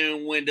 and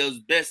then when those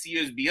best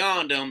years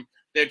beyond them,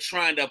 they're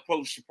trying to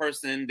approach the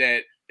person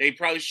that they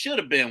probably should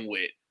have been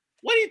with.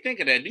 What do you think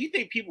of that? Do you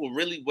think people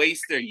really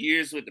waste their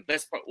years with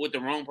the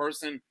wrong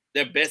person?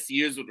 Their best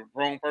years with the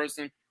wrong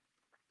person?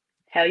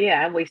 Hell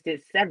yeah, I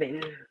wasted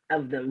 7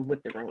 of them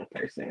with the wrong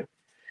person.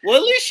 Well,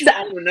 at least you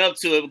owning up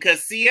to it,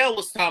 because CL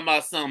was talking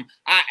about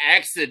I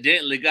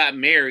accidentally got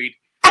married.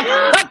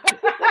 How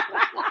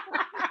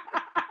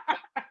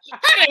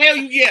the hell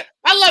you get?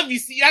 I love you,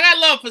 CL. I got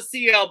love for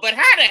CL, but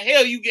how the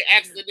hell you get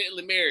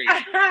accidentally married?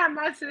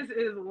 My sister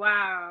is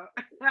wild.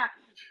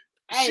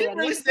 Hey,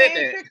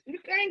 you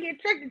can't get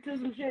tricked into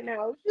some shit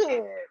now.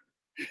 Shit.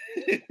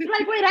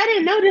 Like, wait, I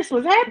didn't know this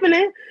was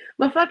happening.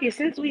 But fuck it,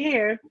 since we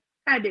here,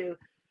 I do.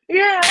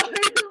 Yeah,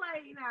 it's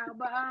like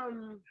but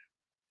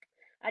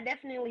I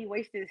definitely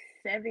wasted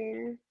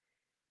 7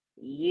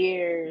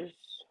 years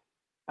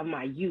of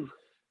my youth.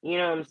 You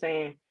know what I'm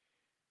saying?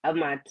 Of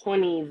my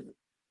 20s,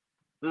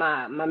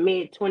 my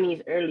mid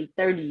 20s, early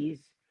 30s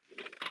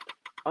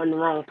on the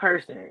wrong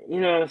person.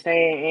 You know what I'm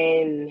saying?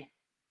 And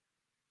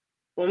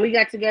when we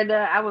got together,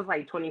 I was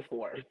like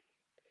 24.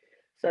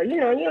 So,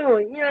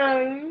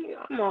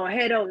 I'm all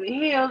head over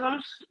heels.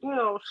 I'm,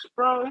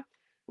 sprung.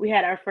 We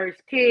had our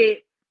first kid,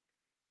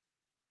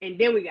 and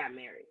then we got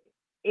married.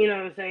 You know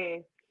what I'm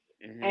saying?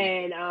 Mm-hmm.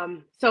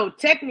 And so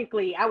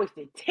technically, I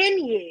wasted 10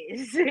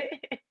 years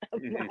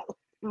of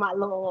my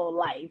little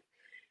life,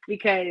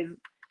 because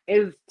it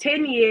was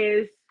 10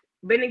 years,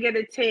 been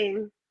together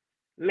 10,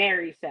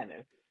 married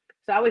 7.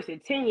 So I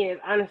wasted 10 years,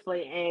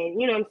 honestly. And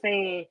you know what I'm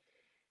saying?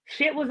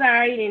 Shit was all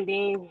right, and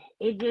then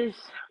it just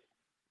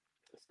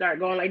started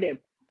going like that.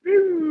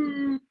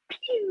 Pew,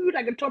 pew,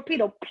 like a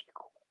torpedo.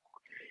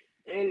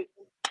 And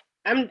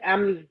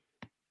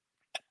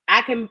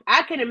I can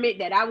admit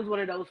that I was one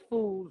of those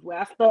fools where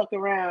I stuck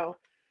around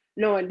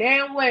knowing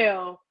damn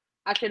well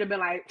I should have been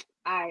like,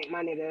 all right,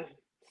 my nigga,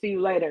 see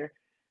you later.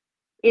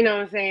 You know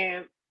what I'm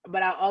saying?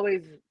 But I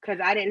always, because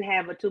I didn't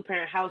have a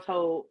 2-parent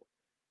household,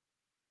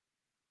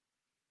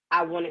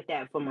 I wanted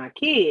that for my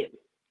kid.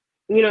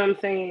 You know what I'm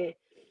saying?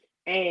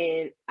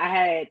 And I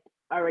had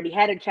already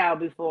had a child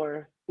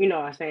before, you know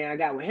what I'm saying, I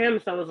got with him.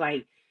 So it was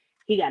like,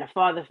 he got a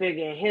father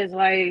figure in his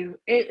life.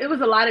 It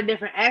was a lot of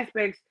different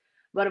aspects.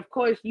 But of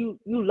course, you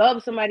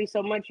love somebody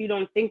so much, you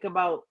don't think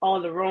about all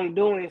the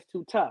wrongdoings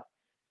too tough.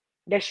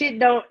 That shit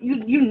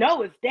you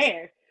know it's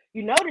there.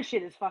 You know the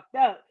shit is fucked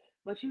up.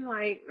 But you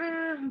like,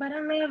 but I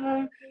love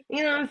him.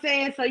 You know what I'm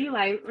saying? So you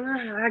like,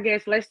 I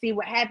guess let's see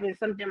what happens.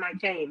 Something might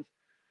change.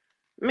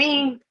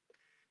 Me,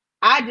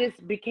 I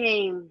just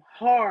became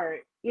hard.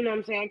 You know what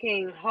I'm saying?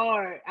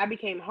 I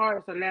became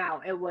hard. So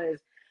now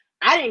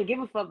I didn't give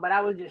a fuck, but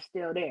I was just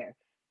still there.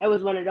 It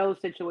was one of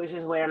those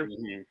situations where,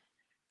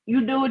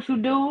 you do what you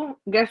do.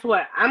 Guess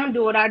what? I'm gonna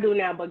do what I do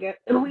now. But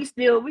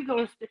we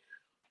gonna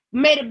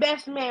may the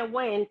best man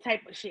win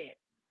type of shit.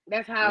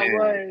 That's how it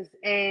was.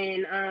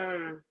 And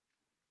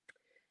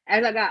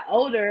as I got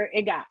older,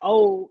 it got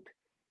old.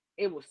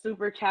 It was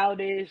super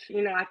childish.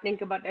 You know, I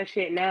think about that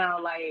shit now.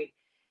 Like,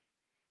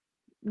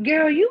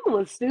 girl, you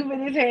was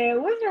stupid as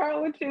hell. What's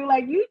wrong with you?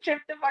 Like, you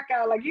tripped the fuck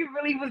out. Like, you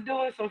really was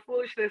doing some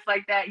foolishness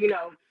like that. You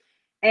know.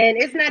 And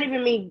it's not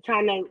even me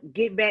trying to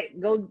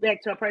go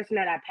back to a person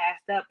that I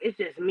passed up. It's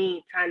just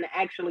me trying to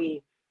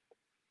actually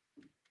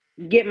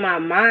get my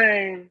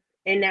mind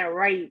in that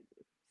right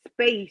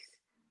space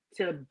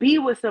to be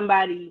with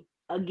somebody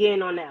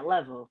again on that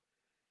level.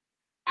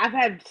 I've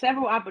had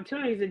several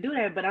opportunities to do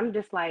that, but I'm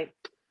just like,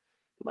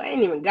 I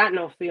ain't even got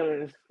no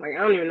feelings. Like, I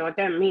don't even know what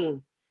that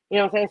means. You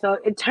know what I'm saying? So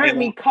it turned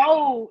me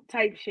cold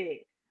type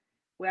shit.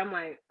 Where I'm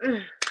like,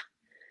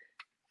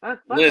 fuck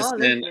all this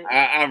Listen, shit.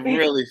 I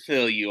really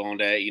feel you on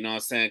that, you know what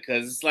I'm saying?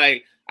 Because it's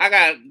like,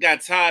 I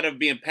got tired of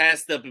being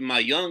passed up in my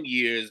young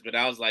years, but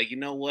I was like, you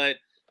know what?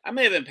 I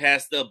may have been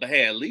passed up, but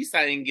hey, at least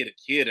I didn't get a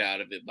kid out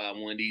of it by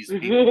one of these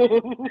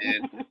people.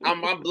 And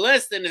I'm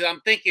blessed, and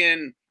I'm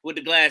thinking with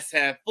the glass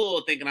half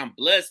full, thinking I'm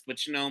blessed,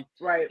 but you know,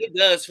 right. it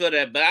does feel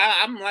that. But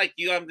I'm like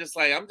you, am I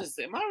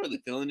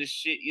really feeling this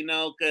shit, you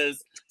know?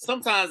 Because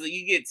sometimes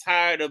you get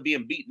tired of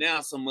being beat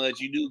down so much,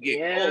 you do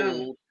get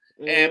cold.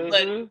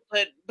 And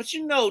but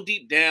you know,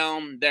 deep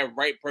down, that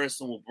right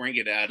person will bring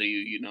it out of you.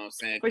 You know what I'm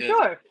saying? For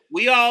sure.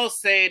 We all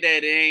say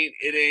that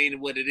it ain't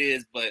what it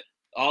is, but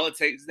all it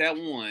takes is that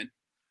one.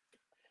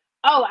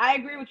 Oh, I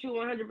agree with you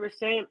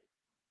 100%.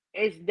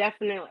 It's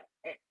definitely,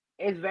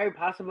 it's very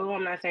possible.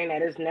 I'm not saying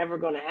that it's never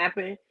going to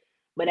happen,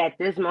 but at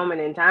this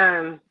moment in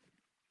time,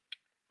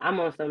 I'm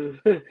on some.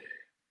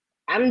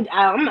 I'm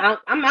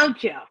out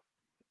here.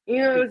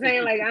 You know what I'm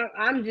saying? Like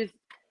I'm just.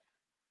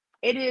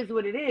 It is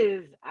what it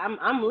is.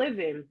 I'm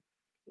living.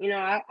 You know,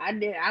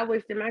 I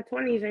wasted my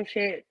 20s and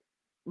shit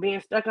being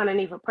stuck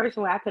underneath a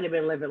person where I could have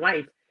been living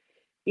life.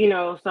 You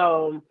know,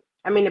 so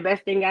I mean, the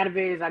best thing out of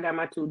it is I got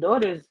my 2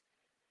 daughters.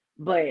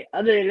 But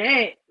other than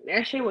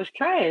that shit was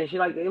trash.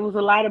 Like, it was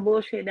a lot of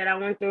bullshit that I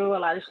went through, a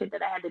lot of shit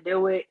that I had to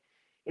deal with.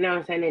 You know what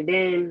I'm saying? And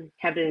then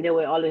having to deal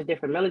with all this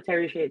different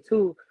military shit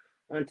too.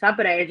 On top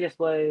of that, it just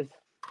was,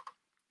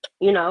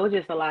 you know, it was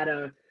just a lot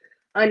of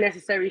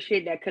unnecessary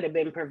shit that could have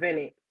been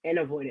prevented and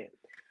avoided.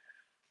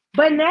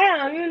 But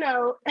now, you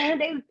know,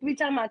 they be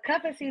talking about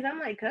cuffing season. I'm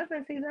like,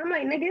 cuffing season? I'm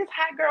like, nigga, it's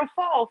hot girl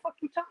fall. Fuck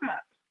you talking about?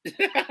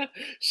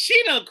 She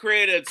done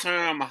created a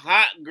term,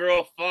 hot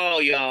girl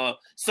fall, y'all.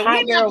 So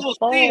we're not gonna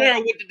see her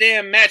with the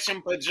damn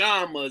matching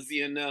pajamas,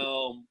 you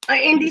know.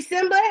 In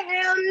December?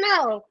 Hell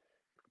no.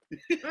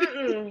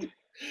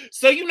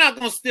 So you're not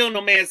gonna steal no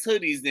man's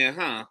hoodies then,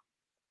 huh?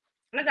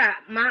 I got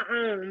my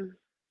own.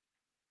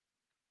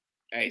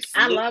 Hey,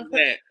 I love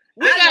that.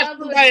 We got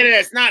somebody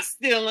that's not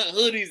stealing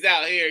hoodies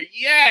out here.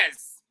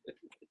 Yes.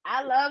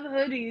 I love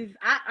hoodies.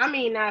 I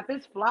mean, now if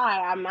it's fly,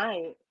 I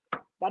might.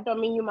 That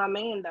don't mean you my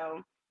man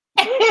though.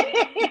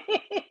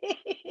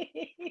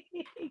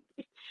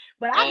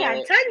 But I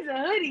got tons of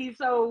hoodies,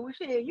 so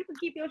shit, you can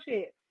keep your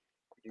shit.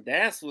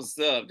 That's what's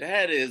up.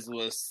 That is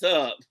what's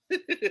up.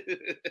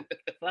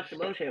 Fuck the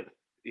bullshit.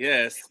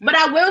 Yes. But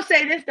I will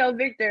say this though,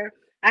 Victor.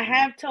 I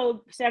have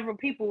told several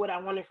people what I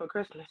wanted for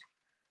Christmas.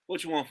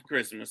 What you want for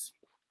Christmas?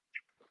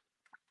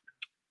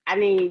 I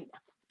need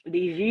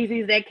these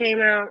Yeezys that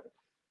came out.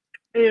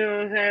 You know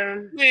what I'm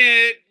saying?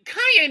 Man,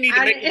 Kanye need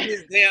to make up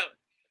his damn.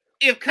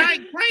 If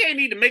Kanye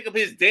need to make up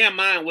his damn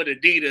mind with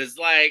Adidas,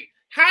 like,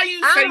 how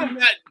you say you're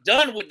not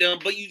done with them,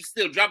 but you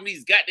still dropping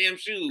these goddamn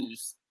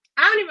shoes?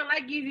 I don't even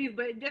like Yeezys,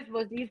 but it just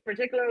was these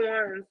particular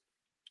ones.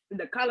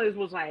 The colors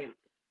was like,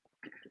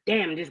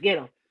 damn, just get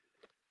them.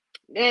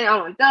 Then I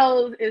want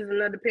those. Is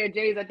another pair of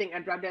J's. I think I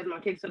dropped that as my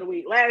kicks of the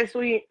week last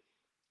week.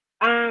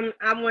 I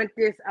want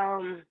this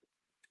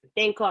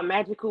thing called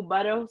Magical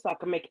Butter so I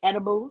can make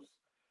edibles.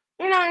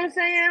 You know what I'm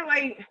saying?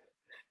 Like,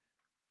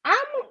 I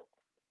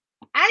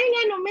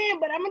ain't got no man,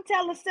 but I'm gonna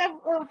tell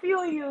a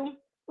few of you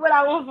what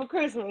I want for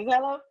Christmas.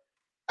 Hello.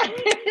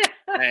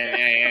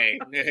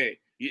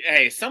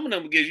 Hey, some of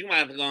them gives you might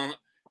have to go.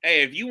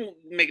 Hey, if you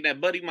making that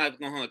buddy, you might have to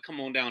go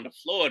come on down to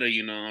Florida.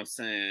 You know what I'm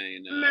saying?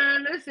 You know.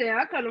 Man, listen,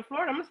 I come to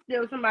Florida, I'm gonna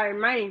steal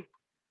somebody's mind.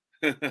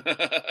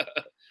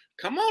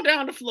 Come on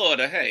down to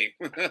Florida, hey.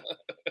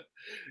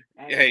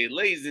 Hey,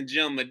 ladies and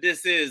gentlemen,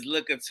 this is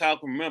Liquor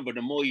Talk. Remember,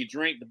 the more you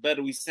drink, the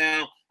better we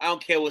sound. I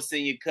don't care what's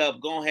in your cup.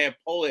 Go ahead,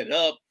 pull it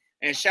up.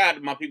 And shout out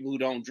to my people who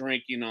don't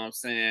drink, you know what I'm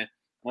saying?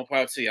 More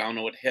power to you. I don't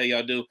know what the hell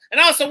y'all do. And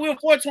also, we're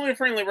 420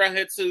 friendly right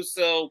here, too.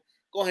 So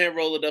go ahead and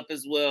roll it up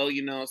as well.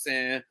 You know what I'm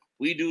saying?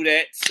 We do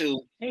that,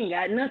 too. Ain't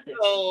got nothing.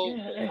 So,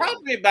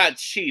 probably about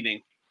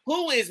cheating.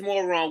 Who is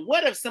more wrong?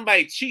 What if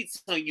somebody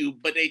cheats on you,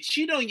 but they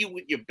cheat on you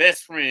with your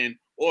best friend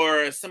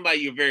or somebody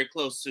you're very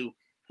close to?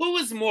 Who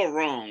is more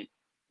wrong?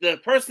 The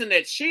person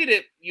that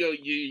cheated,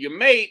 your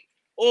mate,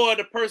 or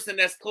the person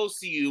that's close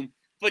to you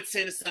for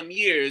 10-some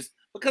years?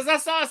 Because I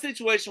saw a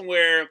situation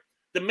where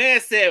the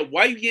man said,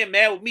 why you getting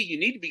mad with me? You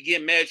need to be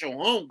getting mad at your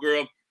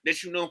homegirl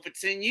that you know for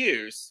 10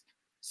 years.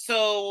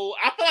 So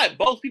I feel like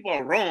both people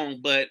are wrong,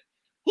 but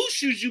who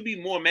should you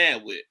be more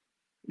mad with?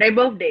 They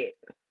both dead.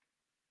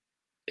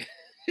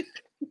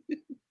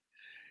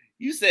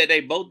 You said they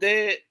both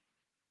dead?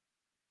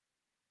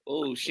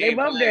 Oh, she They ain't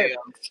both playing. dead.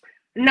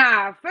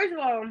 Nah, first of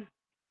all,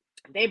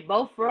 they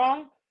both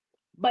wrong.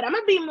 But I'm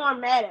gonna be more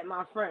mad at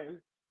my friend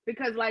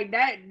because like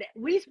that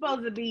we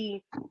supposed to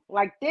be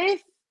like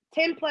this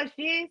 10 plus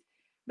years,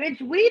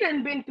 bitch. We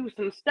done been through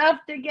some stuff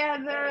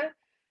together.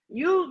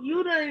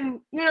 You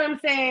done, you know what I'm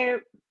saying,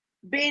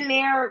 been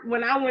there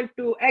when I went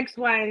through X,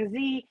 Y, and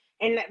Z,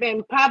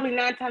 and probably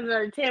 9 times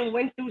out of 10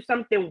 went through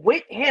something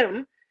with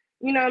him.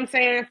 You know what I'm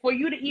saying? For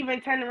you to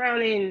even turn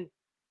around and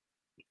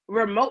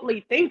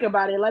remotely think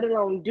about it, let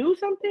alone do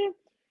something.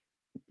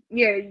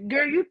 Yeah,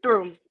 girl, you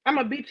through. I'm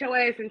gonna beat your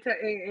ass and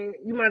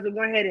you might as well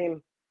go ahead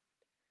and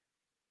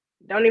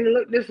don't even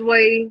look this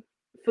way.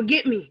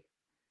 Forget me.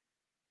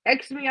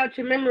 X me out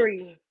your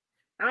memory.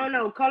 I don't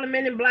know. Call them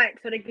Men in Black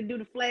so they can do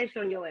the flash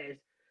on your ass.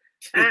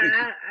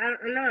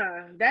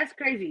 Nah, that's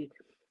crazy.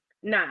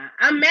 Nah,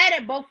 I'm mad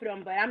at both of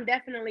them, but I'm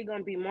definitely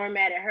gonna be more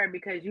mad at her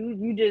because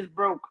you just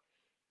broke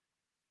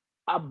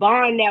a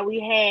bond that we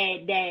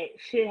had that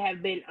should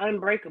have been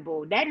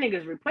unbreakable. That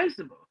nigga's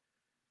replaceable.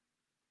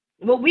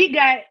 What we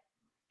got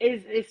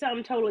is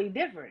something totally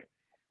different.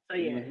 So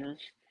yeah. Mm-hmm.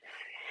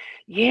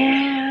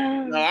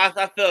 Yeah. No, I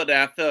felt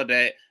that. I felt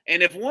that.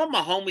 And if one of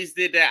my homies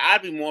did that,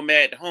 I'd be more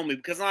mad at the homie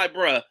because I'm like,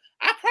 bruh,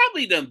 I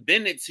probably done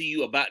been it to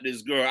you about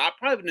this girl. I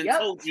probably done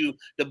told you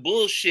the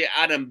bullshit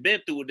I done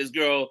been through with this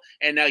girl,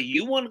 and now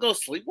you want to go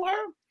sleep with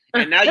her?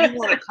 And now you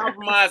want to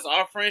compromise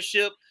our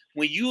friendship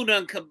when you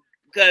done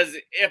because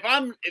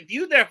if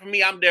you there for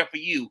me, I'm there for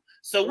you.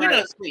 So we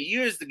done spent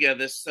years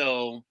together.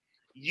 So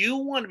you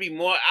want to be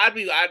more? I'd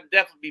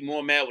definitely be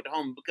more mad with the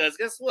homie because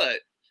guess what?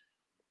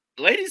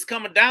 Ladies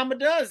come a dime a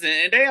dozen,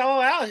 and they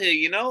all out here.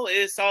 You know,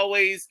 it's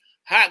always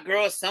hot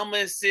girl summer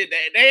and shit.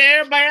 They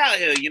everybody out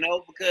here. You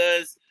know,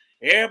 because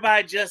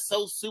everybody just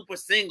so super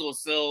single.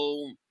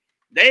 So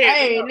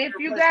hey, and if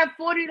you got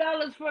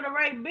 $40 for the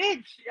right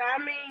bitch, I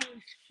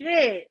mean,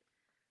 shit.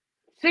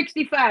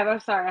 65. I'm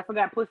sorry, I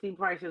forgot. Pussy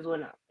prices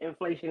went up.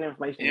 Inflation.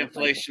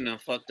 done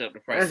fucked up the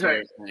price. That's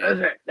right.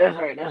 That's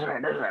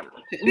right.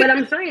 But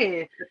I'm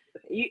saying,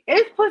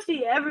 it's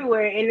pussy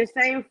everywhere, and the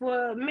same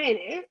for men.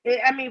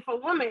 I mean,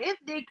 for women, it's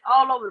dick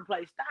all over the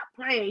place. Stop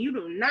playing. You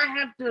do not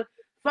have to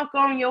fuck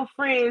on your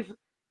friend's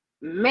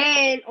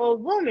man or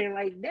woman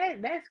like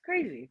that. That's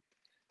crazy.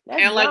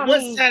 And like,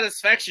 what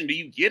satisfaction do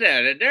you get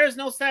out of it? There's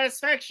no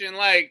satisfaction,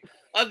 like,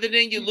 other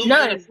than you losing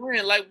a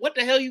friend. Like, what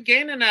the hell you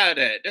gaining out of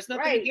that? There's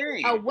nothing to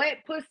gain. A wet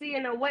pussy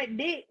and a wet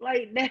dick,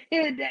 like that's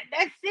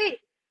it.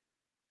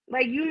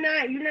 Like you're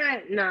not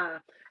nah.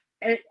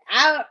 And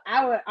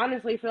I would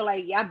honestly feel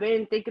like y'all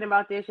been thinking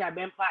about this, y'all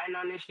been plotting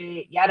on this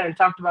shit, y'all done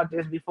talked about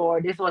this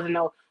before. This wasn't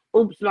no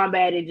oops, my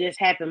bad, it just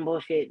happened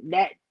bullshit.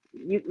 That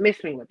you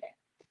missed me with that.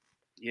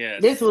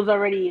 Yes. This was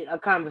already a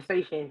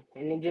conversation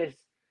and it just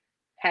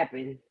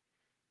happened.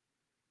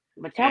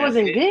 But y'all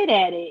wasn't good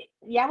at it.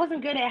 Y'all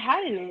wasn't good at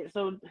hiding it.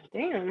 So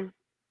damn.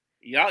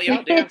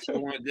 Y'all damn sure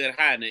weren't good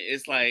hiding it.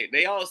 It's like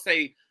they all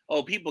say,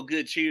 "Oh, people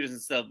good cheaters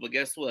and stuff," but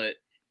guess what?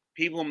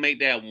 People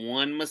make that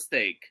one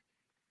mistake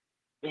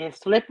and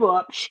slip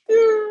up.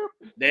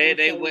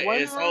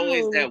 It's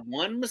always that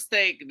one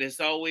mistake. There's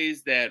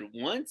always that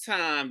one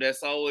time.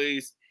 That's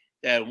always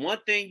that one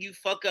thing you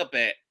fuck up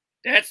at.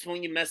 That's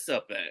when you mess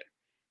up at.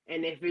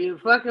 And if you're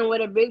fucking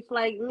with a bitch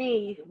like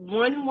me,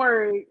 one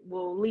word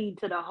will lead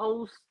to the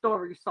whole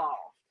story solved.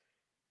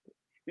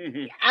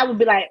 I would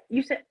be like,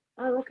 you said,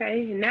 oh,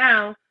 okay.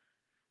 Now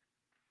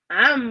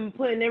I'm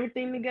putting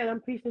everything together.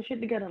 I'm piecing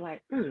shit together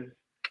like,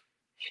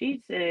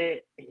 she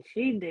said, and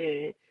she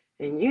did,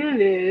 and you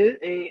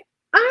did, and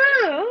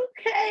oh,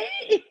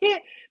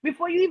 okay.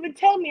 Before you even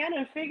tell me, I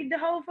done figured the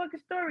whole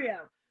fucking story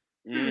out.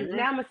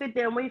 Now I'm gonna sit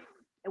there and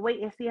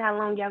wait and see how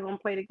long y'all gonna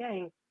play the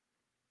game.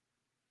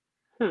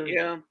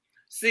 Yeah.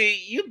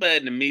 See, you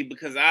better than me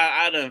because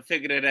I done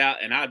figured it out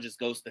and I'll just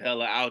ghost the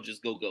hell out. I'll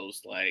just go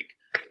ghost. Like,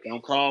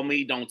 don't call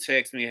me, don't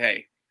text me.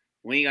 Hey,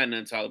 we ain't got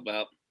nothing to talk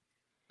about.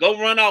 Go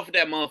run off with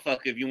that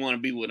motherfucker if you want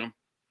to be with him.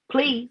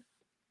 Please.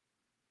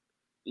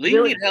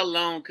 Leave me the hell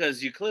alone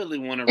because you clearly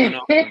want to run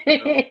off.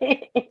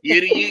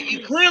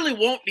 You clearly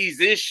want these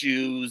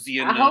issues.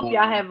 I hope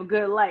y'all have a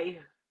good life.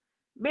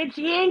 Bitch,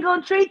 he ain't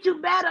gonna treat you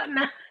better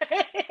now.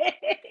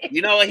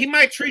 You know, he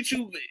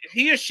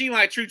or she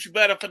might treat you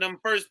better for them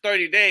first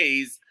 30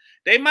 days.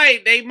 They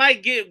might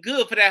get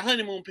good for that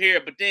honeymoon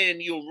period, but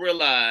then you'll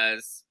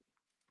realize,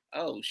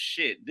 oh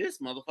shit, this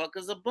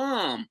motherfucker's a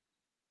bum.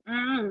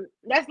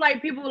 That's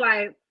like people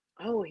like,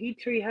 oh, he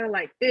treat her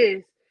like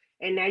this,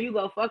 and now you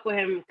go fuck with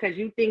him because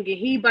you thinking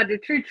he about to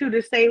treat you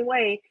the same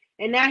way,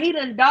 and now he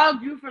done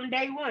dogged you from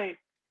day one.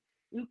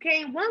 You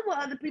can't want what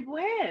other people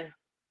have.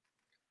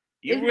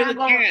 It's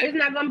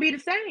not gonna be the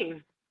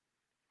same.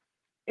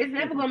 It's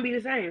never gonna be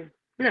the same.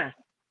 No.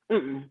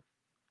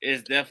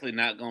 It's definitely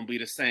not gonna be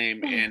the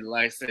same. And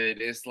like I said,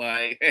 it's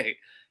like,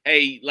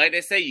 hey, like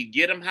they say, you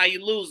get them how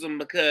you lose them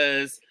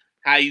because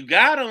how you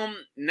got him.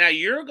 Now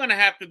you're gonna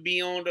have to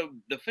be on the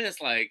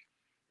defense. Like,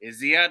 is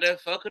he out there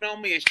fucking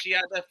on me? Is she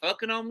out there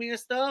fucking on me and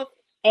stuff?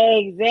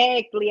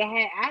 Exactly.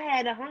 I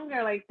had a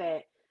hunger like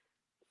that.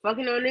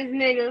 Fucking on this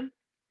nigga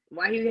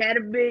while he had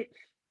a bitch.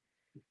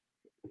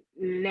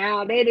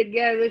 Now they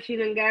together. She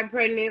done got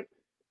pregnant.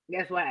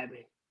 Guess what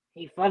happened?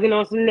 He fucking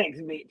on some next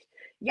bitch.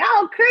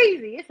 Y'all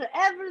crazy. It's an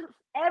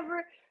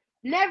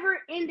never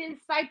ending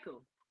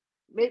cycle.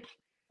 Bitch,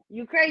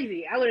 you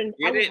crazy. I would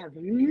have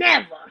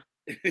never.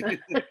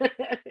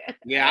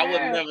 Yeah, I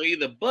would never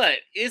either. But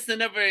it's a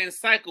never ending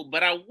cycle.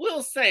 But I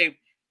will say,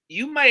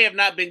 you may have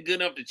not been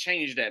good enough to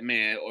change that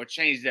man or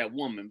change that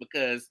woman,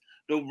 because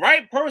the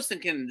right person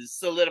can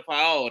solidify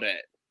all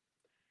that.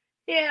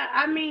 Yeah,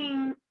 I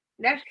mean,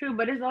 that's true,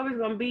 but it's always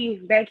gonna be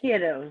back here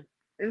though.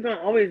 It's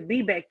gonna always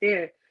be back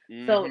there.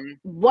 So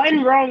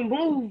one wrong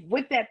move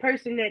with that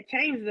person that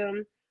changed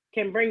them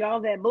can bring all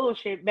that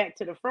bullshit back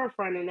to the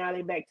forefront, and now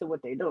they back to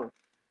what they doing.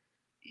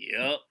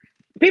 Yep.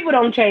 People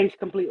don't change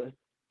completely.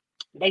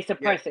 They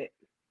suppress it.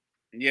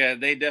 Yeah,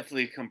 they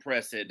definitely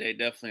compress it. They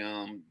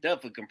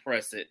definitely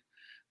compress it.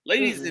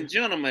 Ladies and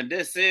gentlemen,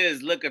 this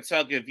is Liquor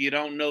Talk. If you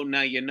don't know,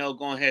 now you know.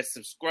 Go ahead,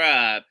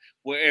 subscribe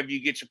wherever you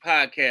get your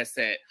podcasts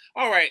at.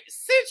 All right,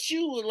 since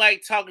you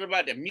like talking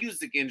about the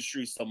music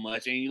industry so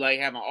much and you like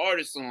having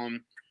artists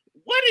on,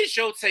 what is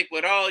your take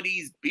with all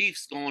these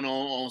beefs going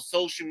on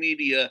social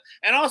media?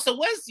 And also,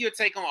 what's your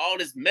take on all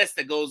this mess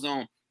that goes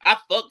on? I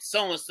fucked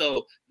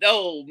so-and-so.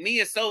 No, me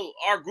and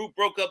our group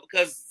broke up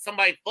because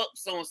somebody fucked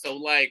so-and-so.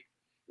 Like,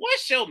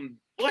 what's your,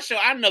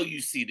 I know you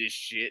see this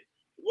shit.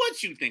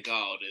 What you think of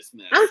all this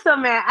mess? I'm so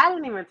mad. I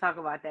didn't even talk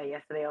about that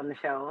yesterday on the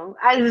show.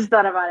 I just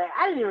thought about it.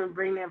 I didn't even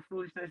bring that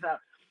foolishness up.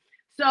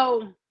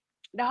 So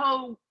the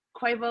whole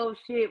Quavo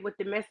shit with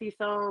the messy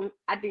song,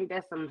 I think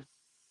that's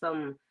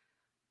some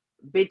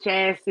bitch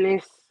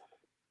assness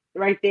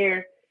right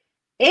there.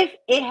 If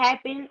it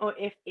happened or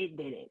if it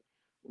didn't,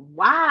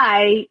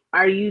 why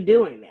are you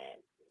doing that?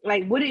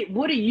 Like, what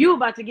are you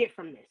about to get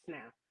from this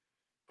now?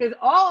 Because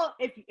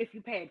if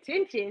you pay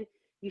attention,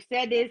 you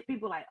said there's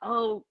people like,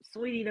 oh,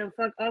 sweetie done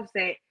fuck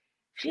Offset.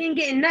 She ain't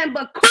getting nothing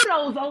but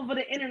kudos over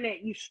the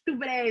internet, you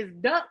stupid ass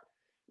duck.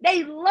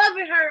 They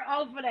loving her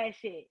off of that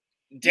shit.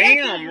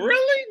 Damn,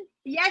 really?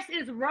 Yes,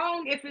 it's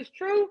wrong if it's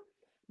true,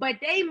 but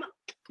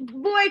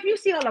if you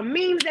see all the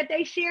memes that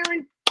they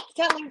sharing,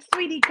 telling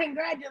Sweetie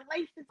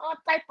congratulations, all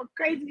type of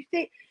crazy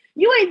shit,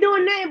 you ain't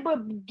doing nothing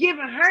but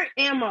giving her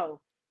ammo.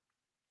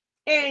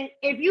 And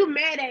if you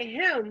mad at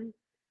him,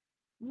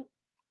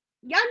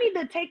 y'all need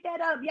to take that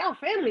up. Y'all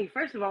family,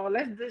 first of all.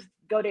 Let's just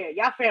go there.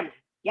 Y'all family.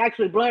 Y'all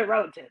actually blood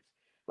relatives.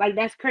 Like,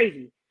 that's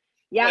crazy.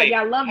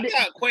 Y'all loved it.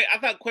 I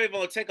thought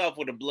Quavo and Takeoff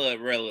were the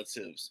blood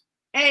relatives.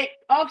 And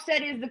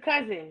Offset is the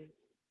cousin.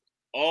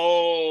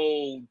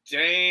 Oh,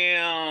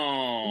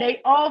 damn.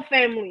 They all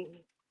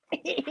family.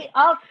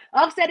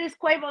 Offset is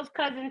Quavo's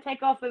cousin.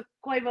 Takeoff is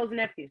Quavo's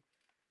nephew.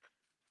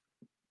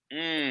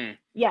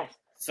 Yes.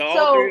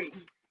 So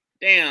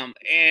damn.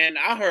 And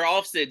I heard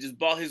Offset just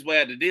bought his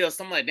way out the deal.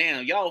 So I'm like,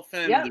 damn, y'all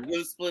family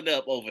really split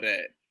up over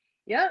that.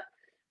 Yep.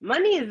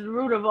 Money is the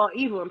root of all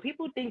evil, and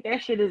people think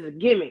that shit is a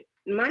gimmick.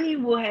 Money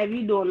will have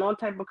you doing all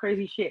type of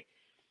crazy shit.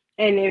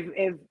 And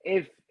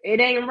if it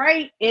ain't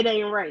right, it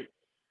ain't right.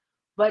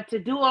 But to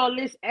do all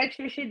this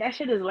extra shit, that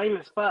shit is lame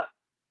as fuck.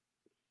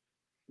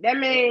 That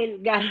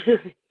man got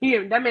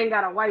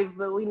a wife,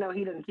 but we know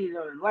he doesn't cheat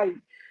on his wife.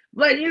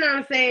 But you know what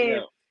I'm saying?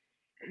 Yeah.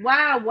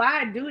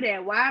 Why do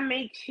that? Why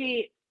make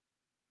shit?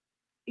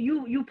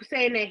 You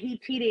saying that he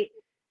cheated,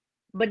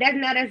 but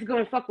that's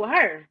gonna fuck with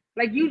her.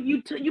 Like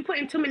you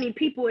putting too many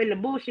people in the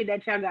bullshit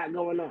that y'all got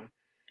going on.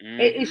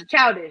 It's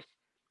childish.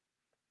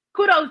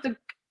 Kudos to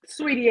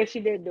Sweetie if she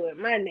did do it.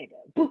 My nigga,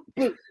 boop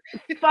boop,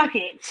 fuck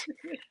it.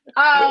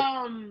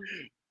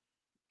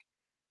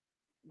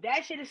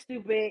 That shit is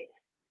stupid.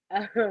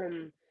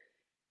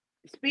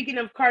 Speaking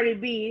of Cardi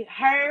B,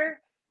 her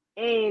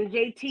and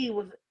JT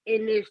was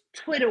in this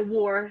Twitter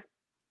war.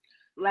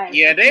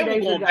 They were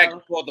going back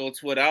and forth on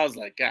Twitter. I was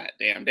like, God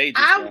damn, they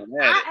just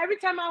every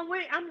time I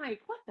went, I'm like,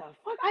 what the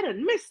fuck? I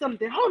done missed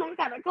something. Hold on, I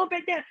gotta go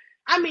back there.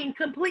 I mean,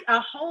 complete a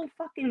whole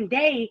fucking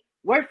day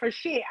worth of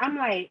shit. I'm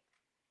like,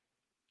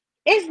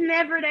 it's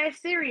never that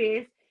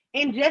serious.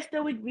 And just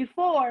the week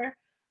before,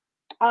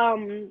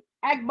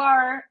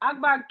 Akbar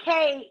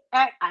K,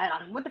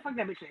 what the fuck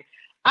that bitch said?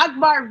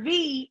 Akbar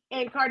V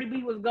and Cardi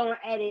B was going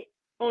at it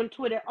on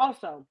Twitter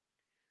also.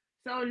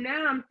 So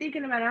now I'm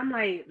thinking about it. I'm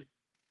like,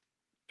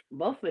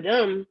 both of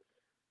them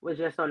was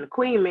just on the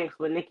Queen mix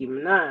with Nicki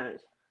Minaj.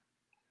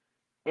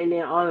 And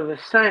then all of a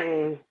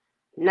sudden,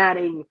 now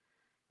they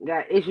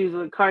got issues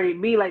with Cardi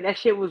B. Like, that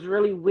shit was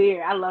really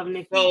weird. I love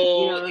Nicki.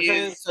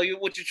 So,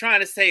 what you're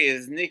trying to say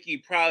is Nicki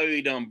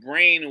probably done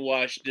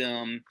brainwashed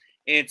them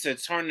into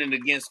turning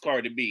against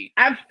Cardi B.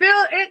 I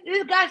feel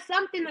it got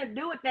something to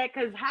do with that,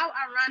 because how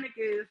ironic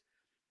is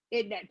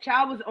it that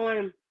y'all was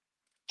on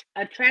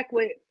a track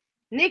with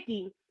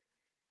Nicki,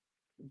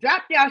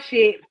 dropped y'all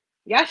shit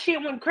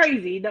went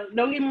crazy. Don't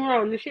get me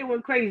wrong, the shit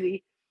went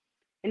crazy.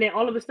 And then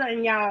all of a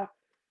sudden y'all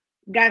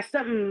got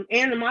something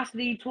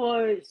animosity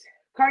towards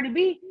Cardi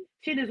B.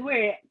 Shit is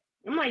weird.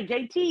 I'm like,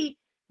 JT,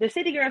 the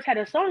City Girls had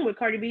a song with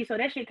Cardi B, so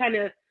that shit kind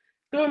of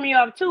threw me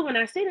off too. When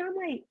I seen it, I'm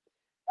like,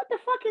 what the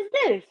fuck is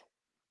this?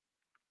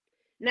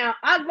 Now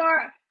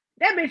Akbar,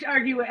 that bitch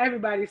argue with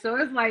everybody, so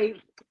it's like,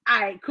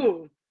 all right,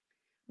 cool.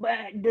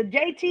 But the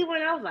JT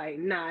one, I was like,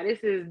 nah, this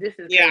is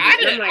Yeah,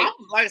 crazy. And I'm like,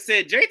 like I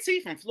said,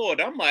 JT from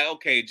Florida. I'm like,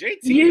 okay,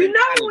 JT. you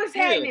know what's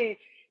happening.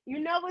 You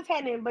know what's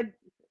happening, but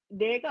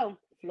there you go,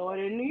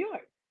 Florida and New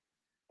York.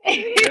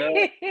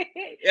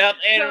 Yep,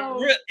 and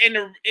So, in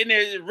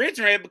the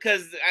original,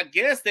 because I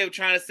guess they were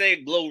trying to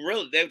say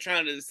Glorilla. They were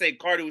trying to say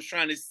Cardi was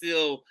trying to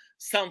steal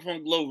something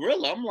from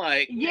Glorilla. I'm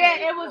like,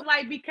 yeah, it was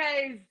like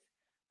because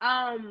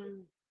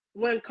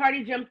when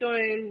Cardi jumped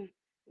on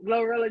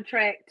Glorilla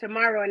track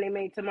Tomorrow and they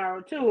made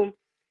Tomorrow 2,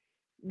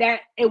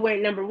 that it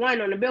went number 1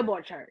 on the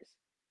Billboard charts.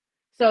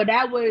 So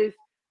that was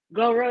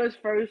Glorilla's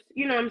first,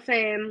 you know what I'm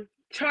saying,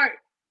 chart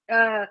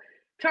damn,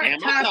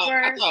 topper.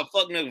 I thought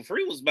Fuck Nigga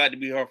Free was about to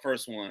be her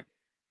first one.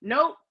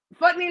 Nope.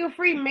 Fuck Nigga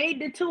Free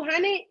made the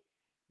 200,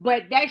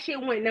 but that shit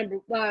went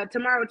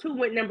Tomorrow 2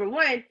 went number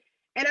 1.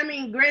 And I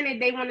mean, granted,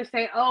 they want to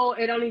say, oh,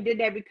 it only did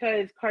that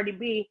because Cardi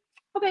B.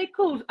 Okay,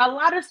 cool. A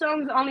lot of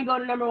songs only go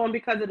to number 1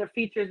 because of the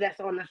features that's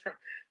on the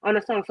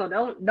song. So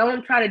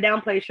don't try to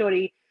downplay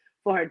Shorty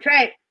for her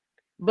track.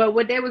 But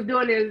what they was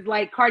doing is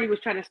like Cardi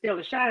was trying to steal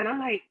the shine. I'm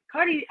like,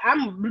 Cardi,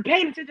 I'm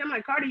paying attention. I'm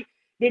like, Cardi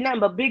did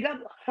nothing but big up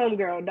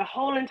Homegirl the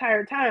whole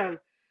entire time.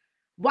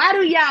 Why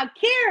do y'all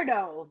care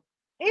though?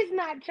 It's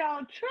not y'all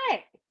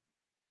track.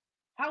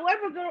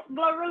 However,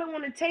 Glorilla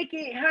want to take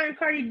it, her and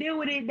Cardi deal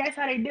with it. That's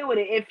how they deal with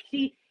it.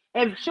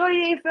 If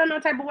Shorty ain't feel no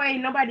type of way,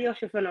 nobody else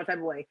should feel no type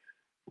of way.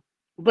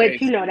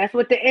 But you know, that's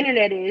what the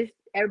internet is.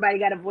 Everybody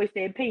got to voice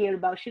their opinion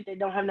about shit that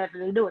don't have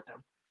nothing to do with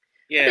them.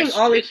 Yeah, I think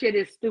all this shit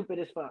is stupid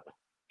as fuck.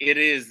 It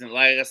is,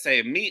 like I say,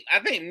 I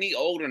think me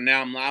older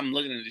now. I'm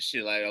looking at this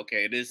shit like,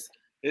 okay, this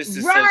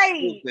is right.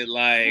 So stupid.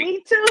 Like,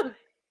 me too.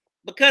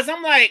 Because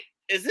I'm like,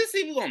 is this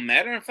even gonna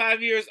matter in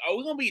 5 years? Are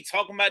we gonna be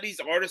talking about these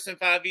artists in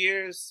 5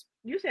 years?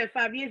 You said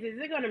 5 years. Is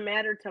it gonna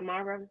matter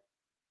tomorrow?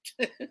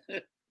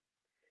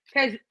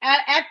 Because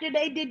after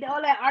they did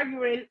all that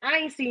arguing, I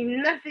ain't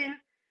seen nothing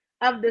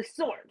of the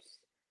sorts.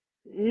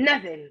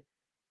 Nothing.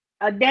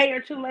 A day or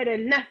two later,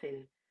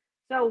 nothing.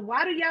 So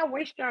why do y'all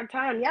waste your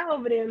time? Y'all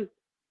over there,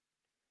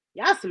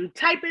 y'all some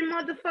typing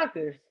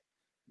motherfuckers.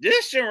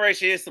 This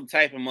generation is some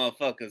typing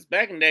motherfuckers.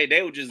 Back in the day,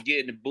 they would just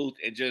get in the booth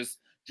and just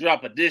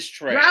drop a diss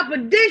track. Drop a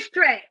diss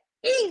track.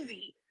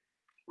 Easy.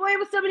 Boy, it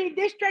was so many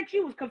diss tracks,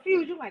 you was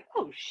confused. You're like,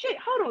 oh shit,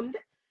 hold on.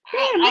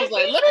 Damn, I was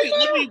like,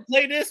 let me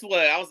play this one.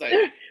 I was like,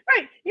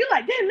 right. You're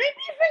like, damn, they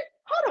beefing?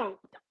 Hold on.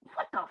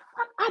 What the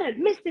fuck? I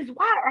done missed this.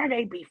 Why are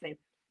they beefing?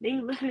 Then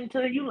you listening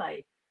to it, you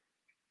like,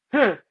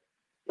 huh.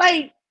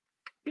 Like,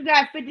 you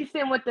got 50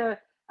 Cent with the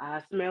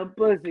I smell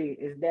pussy.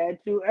 Is that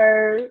you,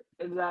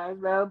 Is I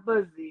smell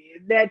pussy.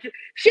 Is that you?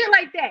 Shit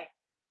like that.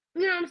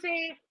 You know what I'm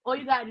saying? Or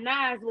you got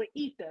Nas with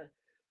Ether.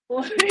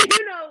 Or,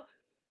 you know,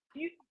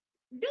 you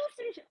do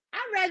some shit.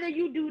 I'd rather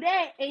you do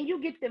that and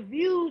you get the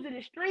views and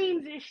the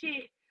streams and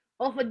shit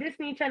off of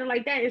Disney Channel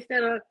like that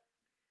instead of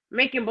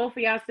making both of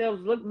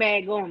yourselves look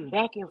bad going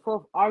back and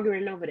forth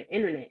arguing over the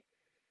internet.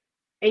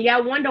 And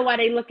y'all wonder why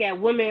they look at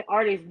women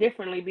artists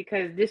differently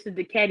because this is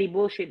the catty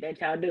bullshit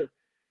that y'all do.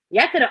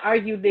 Y'all could have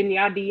argued in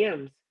y'all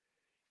DMs.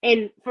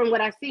 And from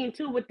what I've seen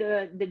too with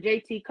the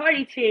JT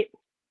Cardi shit,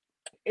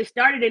 it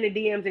started in the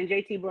DMs and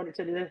JT brought it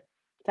to the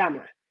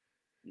timeline.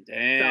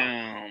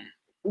 Damn.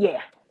 So,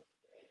 yeah.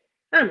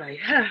 I'm like,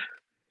 huh.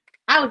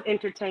 I was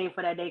entertained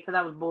for that day because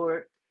I was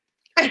bored.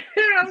 I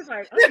was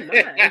like, oh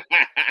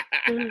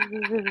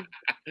my.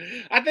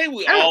 I think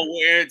we all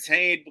were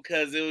entertained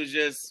because it was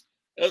just.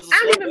 I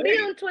don't even be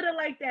on Twitter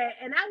like that,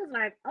 and I was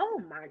like,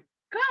 oh my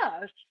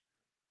gosh.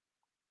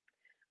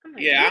 I'm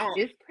like, yeah,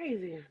 this is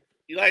crazy.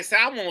 You like say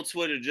I'm on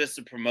Twitter just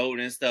to promote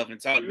and stuff and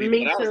talk to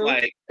people. But I was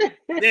like,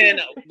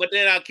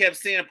 then I kept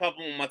seeing it pop up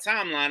on my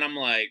timeline. I'm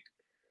like,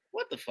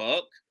 what the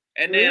fuck?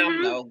 And then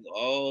I'm like,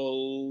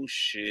 oh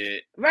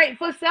shit. Right.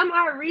 For some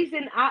odd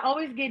reason, I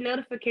always get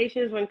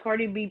notifications when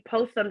Cardi B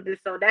posts something.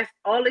 So that's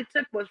all it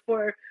took was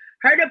for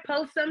her to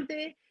post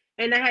something,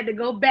 and I had to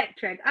go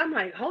backtrack. I'm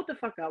like, hold the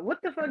fuck up.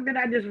 What the fuck did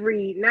I just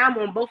read? Now I'm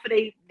on both of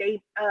they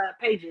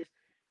pages.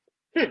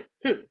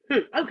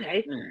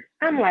 Okay.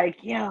 I'm like,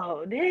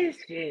 yo, this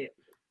shit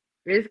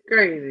is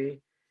crazy.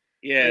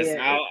 Yes,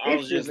 yeah, I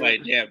was just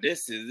like, yeah,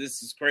 this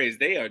is crazy.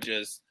 They are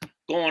just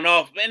going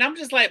off. And I'm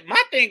just like,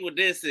 my thing with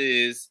this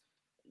is,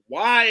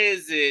 why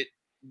is it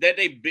that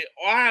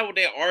why are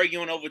they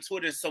arguing over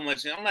Twitter so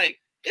much? And I'm like,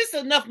 it's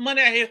enough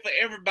money out here for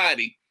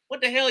everybody.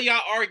 What the hell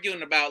y'all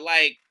arguing about?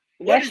 Like,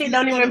 that shit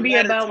don't even be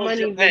about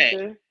money,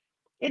 Victor.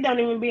 It don't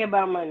even be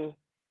about money.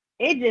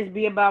 It just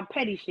be about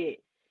petty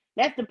shit.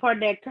 That's the part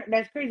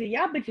that's crazy.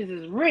 Y'all bitches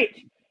is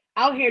rich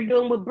out here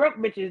doing what broke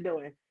bitches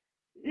doing.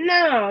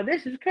 No,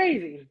 this is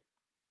crazy.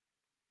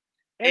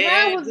 If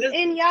I was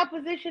in y'all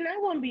position, I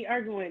wouldn't be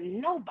arguing with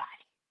nobody.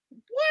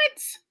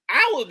 What?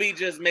 I would be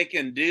just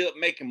making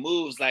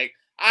moves. Like,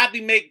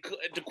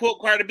 to quote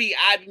Cardi B,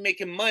 I be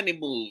making money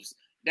moves.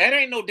 That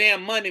ain't no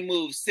damn money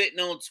moves sitting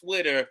on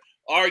Twitter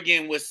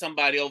arguing with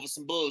somebody over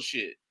some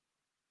bullshit.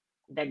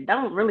 That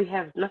don't really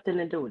have nothing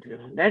to do with you.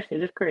 That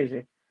shit is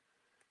crazy.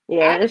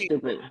 Yeah, it's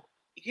stupid.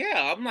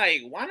 Yeah, I'm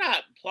like, why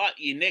not plot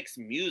your next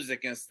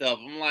music and stuff?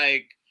 I'm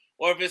like,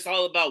 or if it's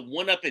all about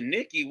one up and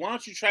Nicki, why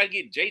don't you try to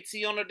get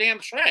JT on the damn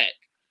track?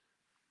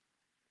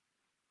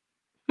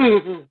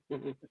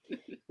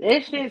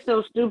 This shit's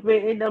so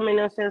stupid. It don't make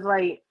no sense.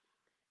 Like,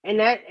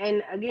 and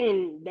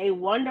again, they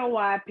wonder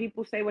why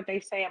people say what they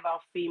say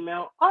about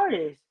female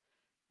artists.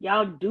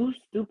 Y'all do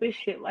stupid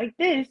shit like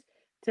this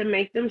to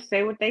make them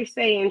say what they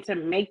say and to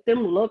make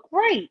them look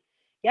right.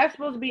 Y'all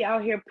supposed to be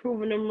out here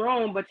proving them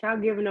wrong, but y'all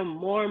giving them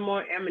more and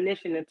more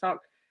ammunition to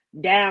talk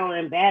down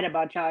and bad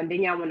about y'all, and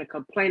then y'all want to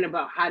complain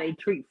about how they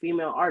treat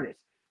female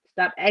artists.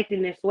 Stop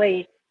acting this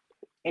way,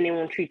 and they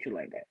won't treat you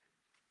like that.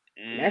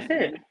 That's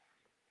it.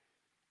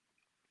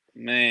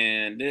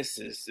 Man, this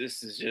is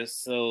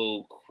just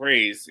so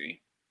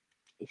crazy.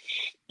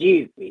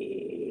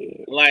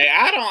 Stupid. Like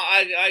I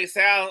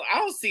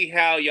don't see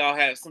how y'all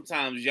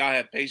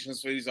have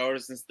patience for these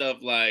artists and stuff.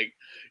 Like,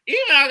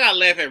 even I got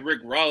laugh at Rick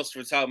Ross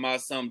for talking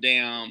about some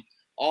damn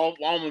all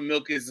almond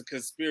milk is a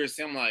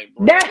conspiracy. I'm like,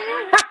 bro,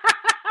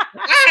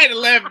 I had to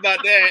laugh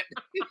about that.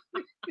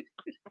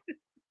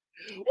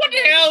 What the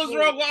hell is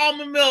wrong with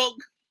almond milk?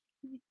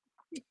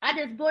 I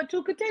just bought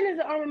 2 containers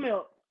of almond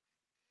milk.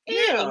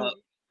 Yeah.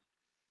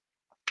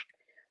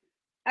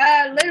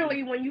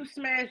 Literally, when you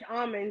smash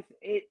almonds,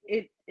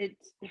 it's.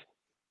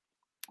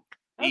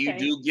 Okay. You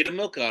do get a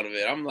milk out of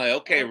it. I'm like,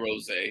 okay,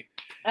 Rose.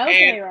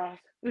 Okay, Ross.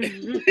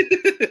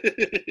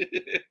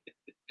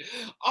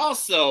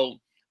 Also,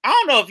 I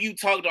don't know if you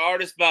talk to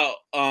artists about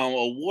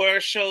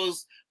award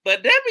shows,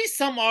 but there be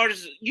some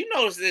artists, you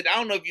notice it. I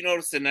don't know if you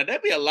notice it now. There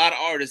be a lot of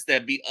artists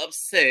that be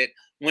upset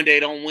when they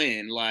don't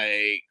win.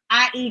 Like,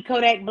 i.e.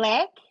 Kodak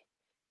Black.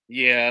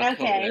 Yeah.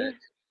 Okay.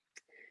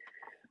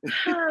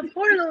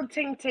 Poor little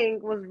Ting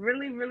Ting was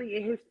really, really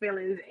in his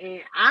feelings,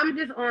 and I'm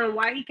just on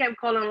why he kept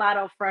calling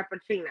Lotto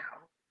Frappuccino.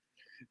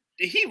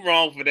 He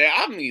wrong for that.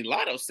 I mean,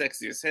 Lotto's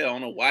sexy as hell. I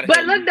don't know why.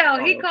 But look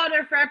though, he called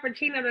her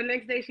Frappuccino. The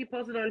next day, she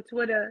posted on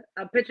Twitter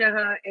a picture of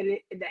her and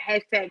the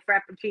hashtag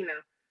Frappuccino.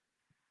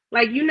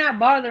 Like, you not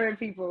bothering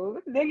people.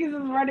 Niggas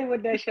is running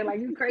with that shit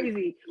like you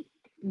crazy.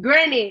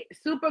 Granted,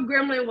 Super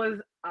Gremlin was,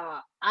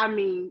 I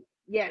mean,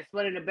 yes,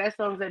 one of the best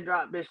songs that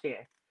dropped this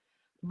year.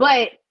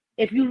 But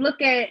if you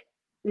look at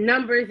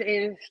numbers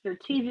and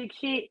strategic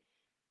shit,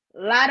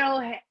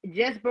 Lotto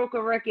just broke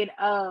a record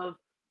of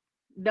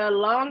the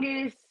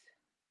longest.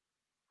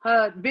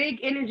 Her Big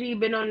Energy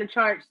been on the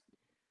charts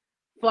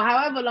for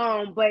however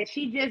long, but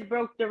she just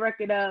broke the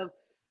record of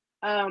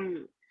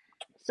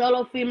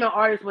solo female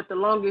artist with the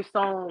longest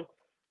song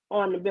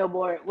on the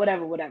Billboard,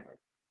 whatever.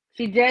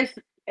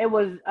 It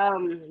was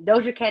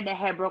Doja Cat that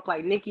had broke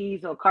like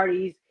Nicki's or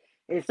Cardi's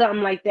and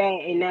something like that,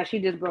 and now she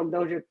just broke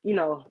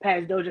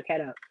passed Doja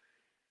Cat up.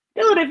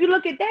 Dude, if you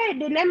look at that,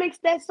 then that makes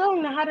that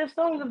song the hottest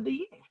song of the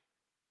year.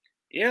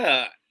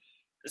 Yeah.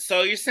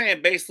 So you're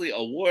saying basically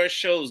award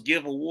shows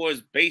give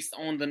awards based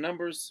on the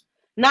numbers?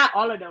 Not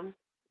all of them.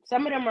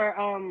 Some of them are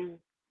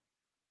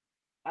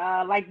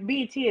like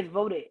BET is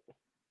voted.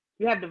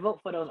 You have to vote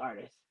for those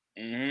artists.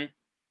 Mm-hmm.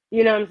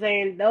 You know what I'm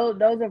saying?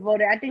 Those are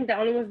voted. I think the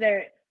only ones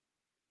that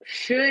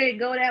should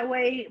go that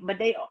way, but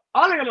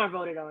all of them are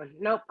voted on.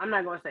 Nope, I'm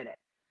not gonna say that.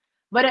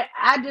 But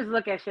I just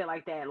look at shit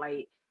like that.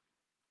 Like,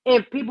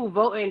 if people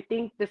vote and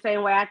think the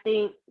same way I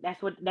think,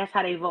 that's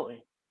how they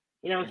voting.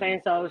 You know what I'm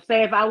saying? So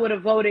say if I would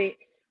have voted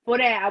for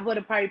that, I would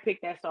have probably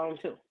picked that song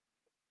too.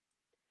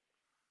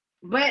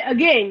 But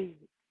again,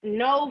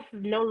 no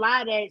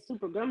lie that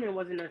Super Gremlin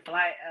wasn't a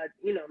fly.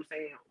 You know what I'm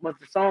saying? Was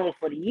the song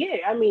for the year?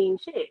 I mean,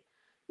 shit.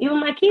 Even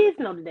my kids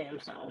know the damn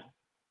song.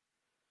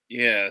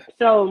 Yeah.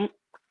 So,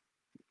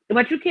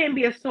 but you can't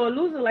be a sore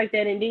loser like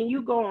that, and then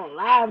you go on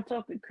live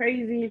talking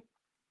crazy,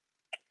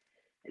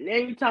 and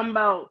then you talking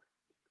about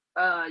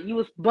you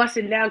was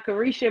busting down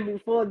Carisha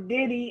before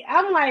Diddy.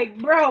 I'm like,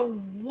 bro,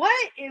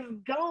 what is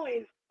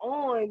going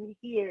on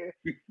here?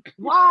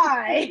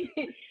 Why?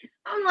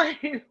 I'm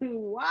like,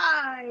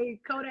 why,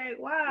 Kodak?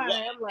 Why?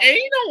 I'm like, and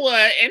you know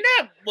what? And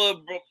that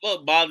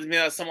what bothers me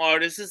about some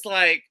artists is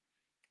like,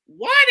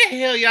 why the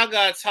hell y'all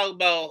gotta talk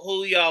about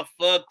who y'all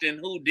fucked and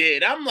who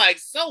did? I'm like,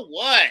 so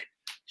what?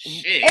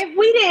 Shit. If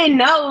we didn't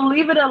know,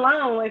 leave it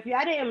alone. If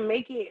y'all didn't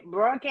make it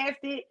broadcast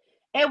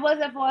it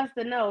wasn't for us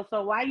to know.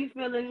 So why you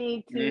feel the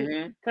need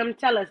to come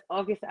tell us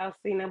August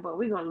Alsina, but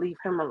we're gonna leave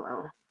him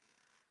alone.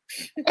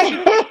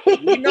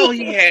 You know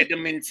he had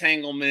them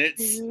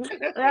entanglements.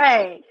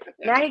 Right.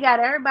 Now he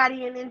got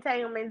everybody in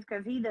entanglements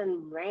because he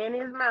done ran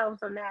his mouth.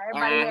 So now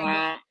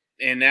everybody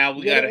and now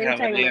we gotta have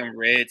a damn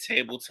red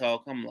table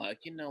talk. I'm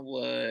like, you know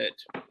what?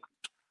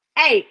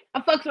 Hey,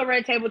 I fucks with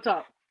red table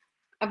talk.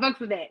 I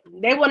fucks with that.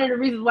 They one of the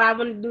reasons why I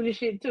want to do this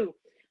shit too.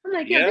 I'm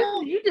like,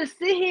 you just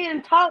sit here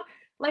and talk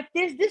like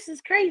this. This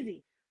is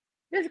crazy.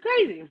 This is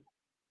crazy.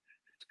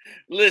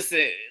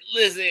 Listen.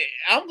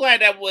 I'm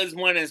glad that was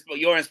one of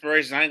your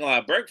inspiration. I ain't gonna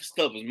lie. Breakfast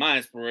Club was my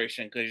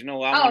inspiration because you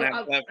know I want to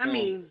have a platform. I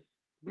mean,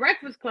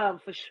 Breakfast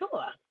Club for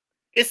sure.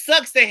 It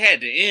sucks they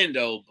had to end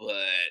though, but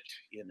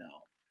you know.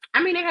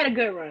 I mean, they had a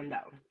good run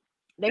though.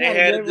 They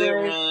had a good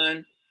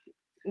run.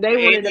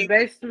 They one of the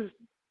best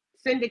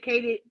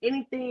syndicated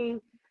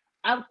anything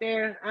out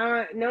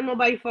there.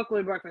 Nobody fuck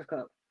with Breakfast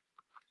Club.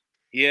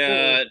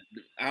 Yeah,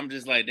 I'm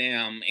just like,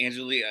 damn,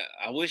 Angelique.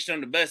 I wish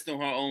them the best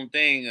doing her own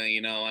thing.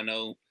 You know, I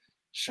know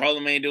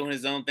Charlamagne doing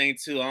his own thing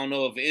too. I don't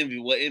know if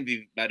what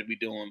Envy about to be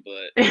doing,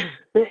 but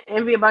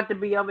Envy about to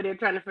be over there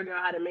trying to figure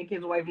out how to make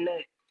his wife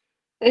nut.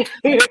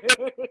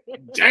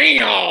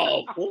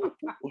 Damn! Ooh!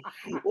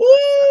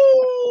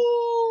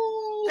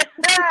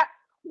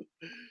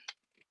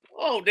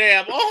 Oh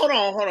damn!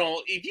 Oh, hold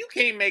on. If you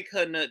can't make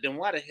her nut, then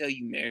why the hell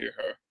you marry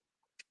her?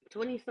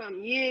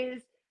 20-something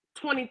years,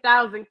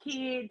 20,000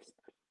 kids.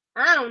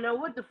 I don't know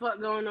what the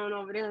fuck going on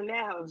over there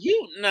now.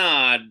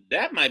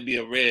 That might be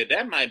a red.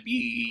 That might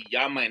be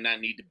y'all might not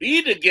need to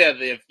be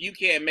together if you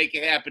can't make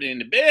it happen in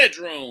the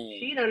bedroom.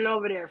 She done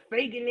over there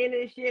faking it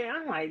and shit.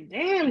 I'm like,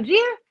 damn, Gia.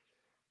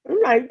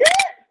 I'm like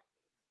that.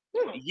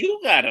 You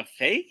gotta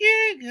fake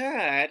it?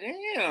 God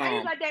damn. How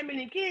you got that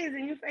many kids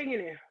and you faking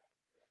it?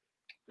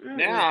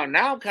 Now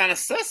I'm kind of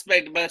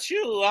suspect about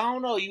you. I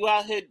don't know. You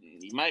out here?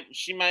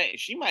 She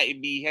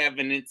might be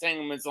having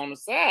entanglements on the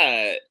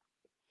side.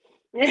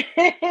 Because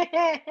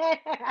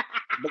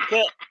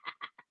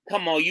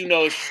come on, you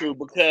know it's true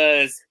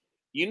because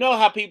you know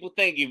how people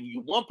think if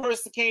one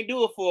person can't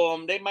do it for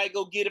them, they might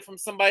go get it from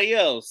somebody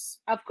else.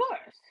 Of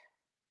course.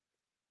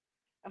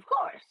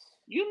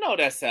 You know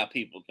that's how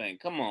people think.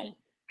 Come on.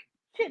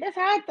 Shit, that's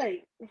how I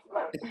think.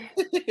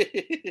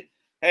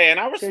 Hey, and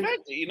I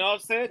respect it. You know what I'm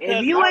saying?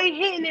 If you ain't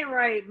hitting it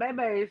right,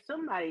 baby,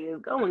 somebody is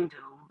going to.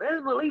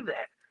 Best believe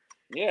that.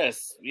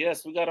 Yes,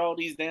 we got all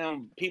these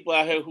damn people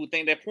out here who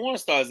think they're porn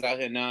stars out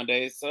here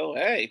nowadays. So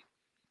hey,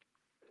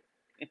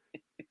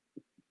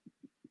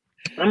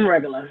 I'm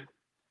regular.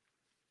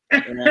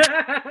 I'm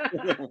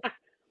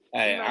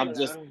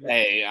just.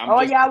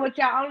 Y'all with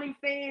y'all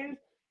OnlyFans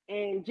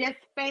and Just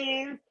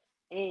Fans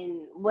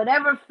and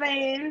whatever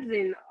fans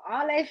and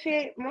all that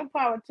shit. More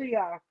power to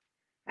y'all.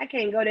 I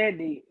can't go that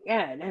deep.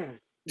 God damn.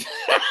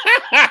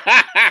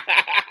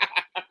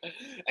 And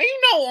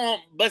you know,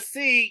 but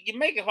see, you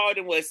make it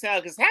harder than what it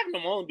sounds because having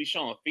them on be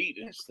showing feet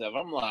and stuff.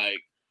 I'm like,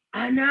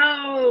 I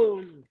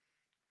know.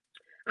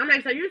 I'm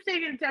like, so you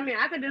sitting and tell me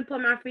I could just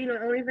put my feet on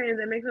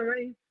OnlyFans and make some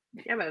money?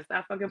 Y'all better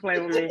stop fucking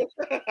playing with me.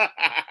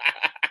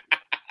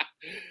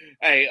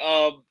 Hey,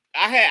 I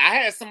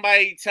had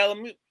somebody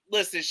telling me,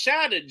 listen,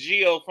 shout out to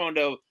Gio from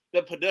the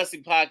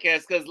Production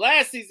Podcast because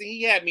last season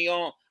he had me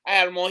on. I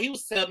had him on. He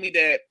was telling me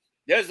that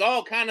there's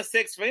all kind of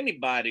sex for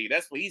anybody.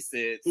 That's what he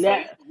said. So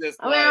yeah.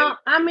 Well,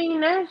 I mean,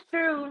 that's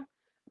true.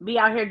 Be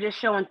out here just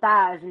showing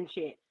thighs and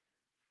shit.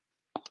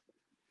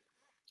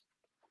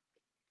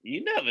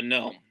 You never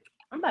know.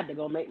 I'm about to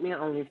go make me an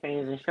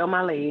OnlyFans and show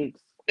my legs.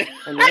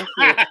 And that's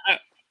it.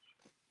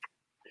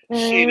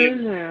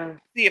 Shit,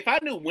 if I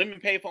knew women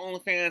pay for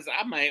OnlyFans,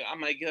 I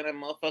might get that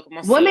motherfucker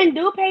myself. Women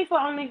do pay for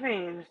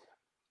OnlyFans.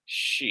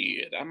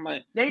 Shit, I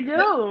might. They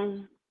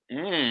do.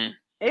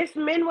 It's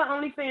men with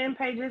OnlyFans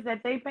pages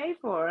that they pay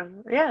for.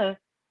 Yeah.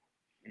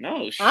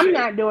 No shit. I'm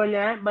not doing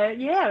that, but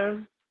yeah.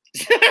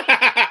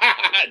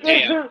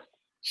 Damn.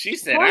 She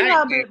said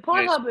Pornhub is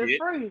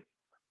free.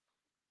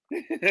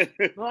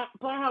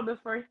 Pornhub is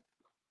free.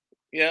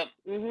 Yep.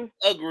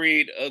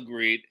 Agreed.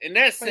 In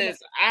that sense,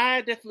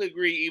 I definitely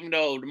agree, even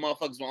though the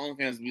motherfuckers with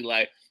OnlyFans be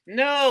like,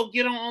 no,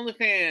 get on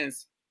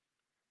OnlyFans.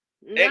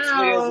 No.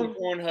 X-Videos and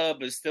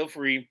Pornhub is still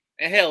free.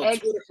 And hell,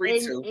 Twitter free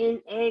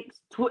too.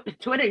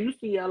 Twitter, you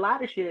see a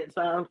lot of shit,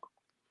 so.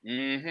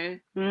 Y'all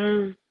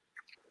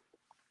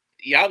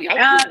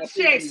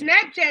shit,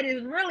 Snapchat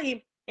is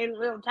really in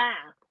real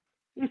time.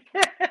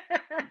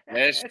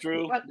 That's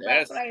true.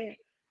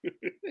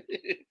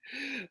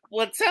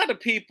 Well, tell the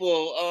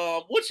people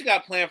what you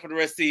got planned for the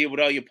rest of the year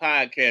with all your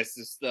podcasts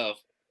and stuff.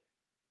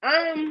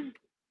 Queens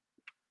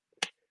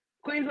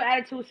with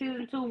Attitude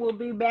Season 2 will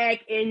be back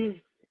in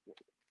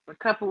a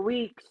couple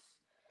weeks.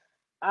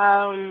 It's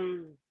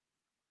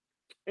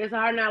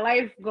Hard Not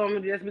Life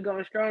going to just be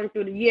going strong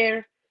through the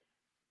year.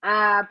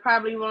 I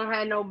probably won't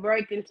have no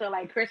break until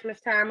like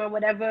Christmas time or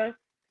whatever.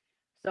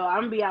 So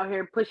I'm gonna be out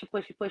here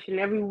pushing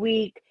every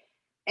week,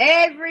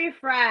 every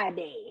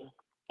Friday,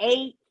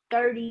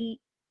 8:30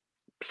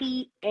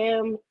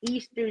 p.m.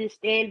 Eastern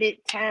Standard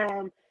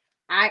Time.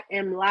 I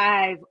am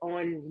live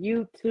on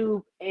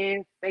YouTube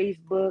and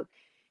Facebook.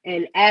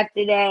 And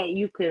after that,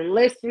 you can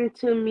listen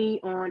to me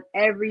on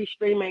every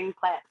streaming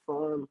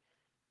platform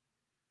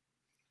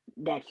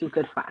that you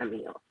could find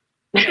me on.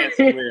 That's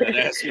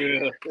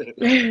real.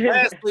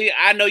 Lastly,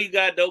 I know you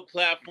got a dope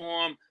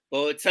platform,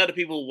 but tell the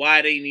people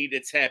why they need to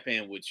tap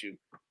in with you.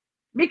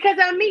 Because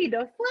I'm me, the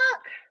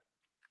fuck?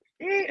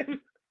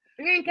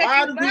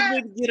 Why do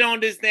people get on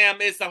this damn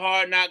It's a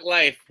Hard Knock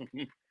Life?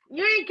 You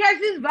ain't catch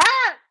this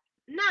vibe?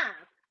 Nah.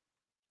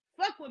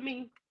 Fuck with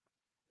me.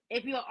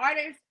 If you're an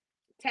artist,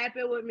 tap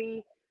in with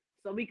me.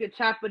 so we could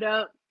chop it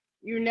up.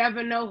 You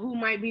never know who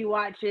might be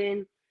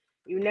watching.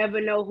 You never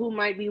know who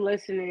might be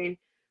listening.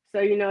 So,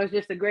 it's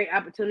just a great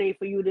opportunity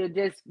for you to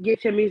just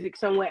get your music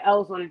somewhere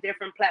else on a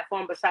different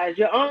platform besides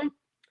your own.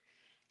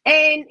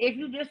 And if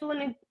you just want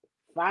to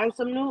find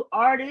some new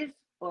artists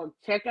or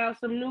check out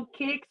some new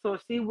kicks or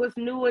see what's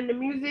new in the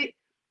music,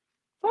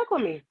 fuck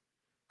with me.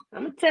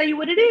 I'm going to tell you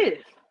what it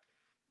is.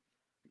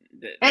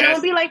 And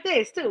it'll be like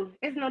this, too.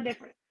 It's no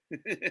different.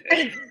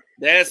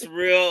 That's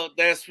real.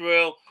 That's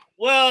real.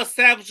 Well,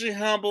 Savagely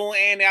Humble,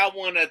 Annie, I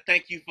want to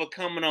thank you for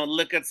coming on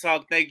Liquor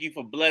Talk. Thank you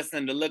for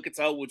blessing the Liquor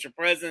Talk with your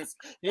presence.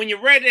 When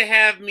you're ready to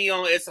have me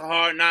on It's a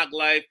Hard Knock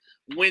Life,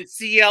 when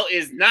CL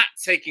is not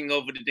taking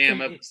over the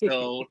damn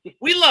episode.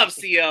 We love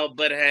CL,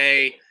 but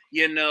hey,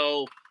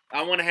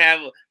 I want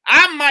to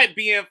I might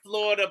be in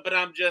Florida, but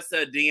I'm just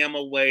a DM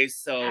away.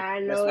 So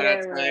that's what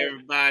I tell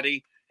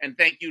everybody. And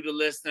thank you to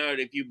listener.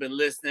 If you've been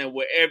listening,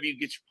 wherever you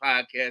get your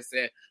podcast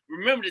at,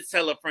 remember to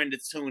tell a friend to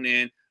tune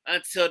in.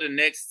 Until the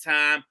next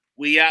time,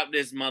 we out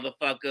this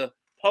motherfucker.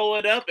 Pull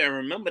it up. And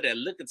remember that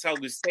Liquor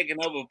Talk is taking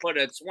over for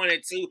the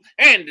 22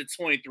 and the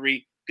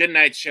 23. Good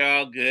night,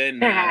 y'all. Good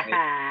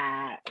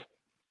night.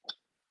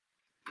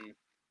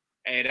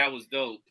 Hey, that was dope.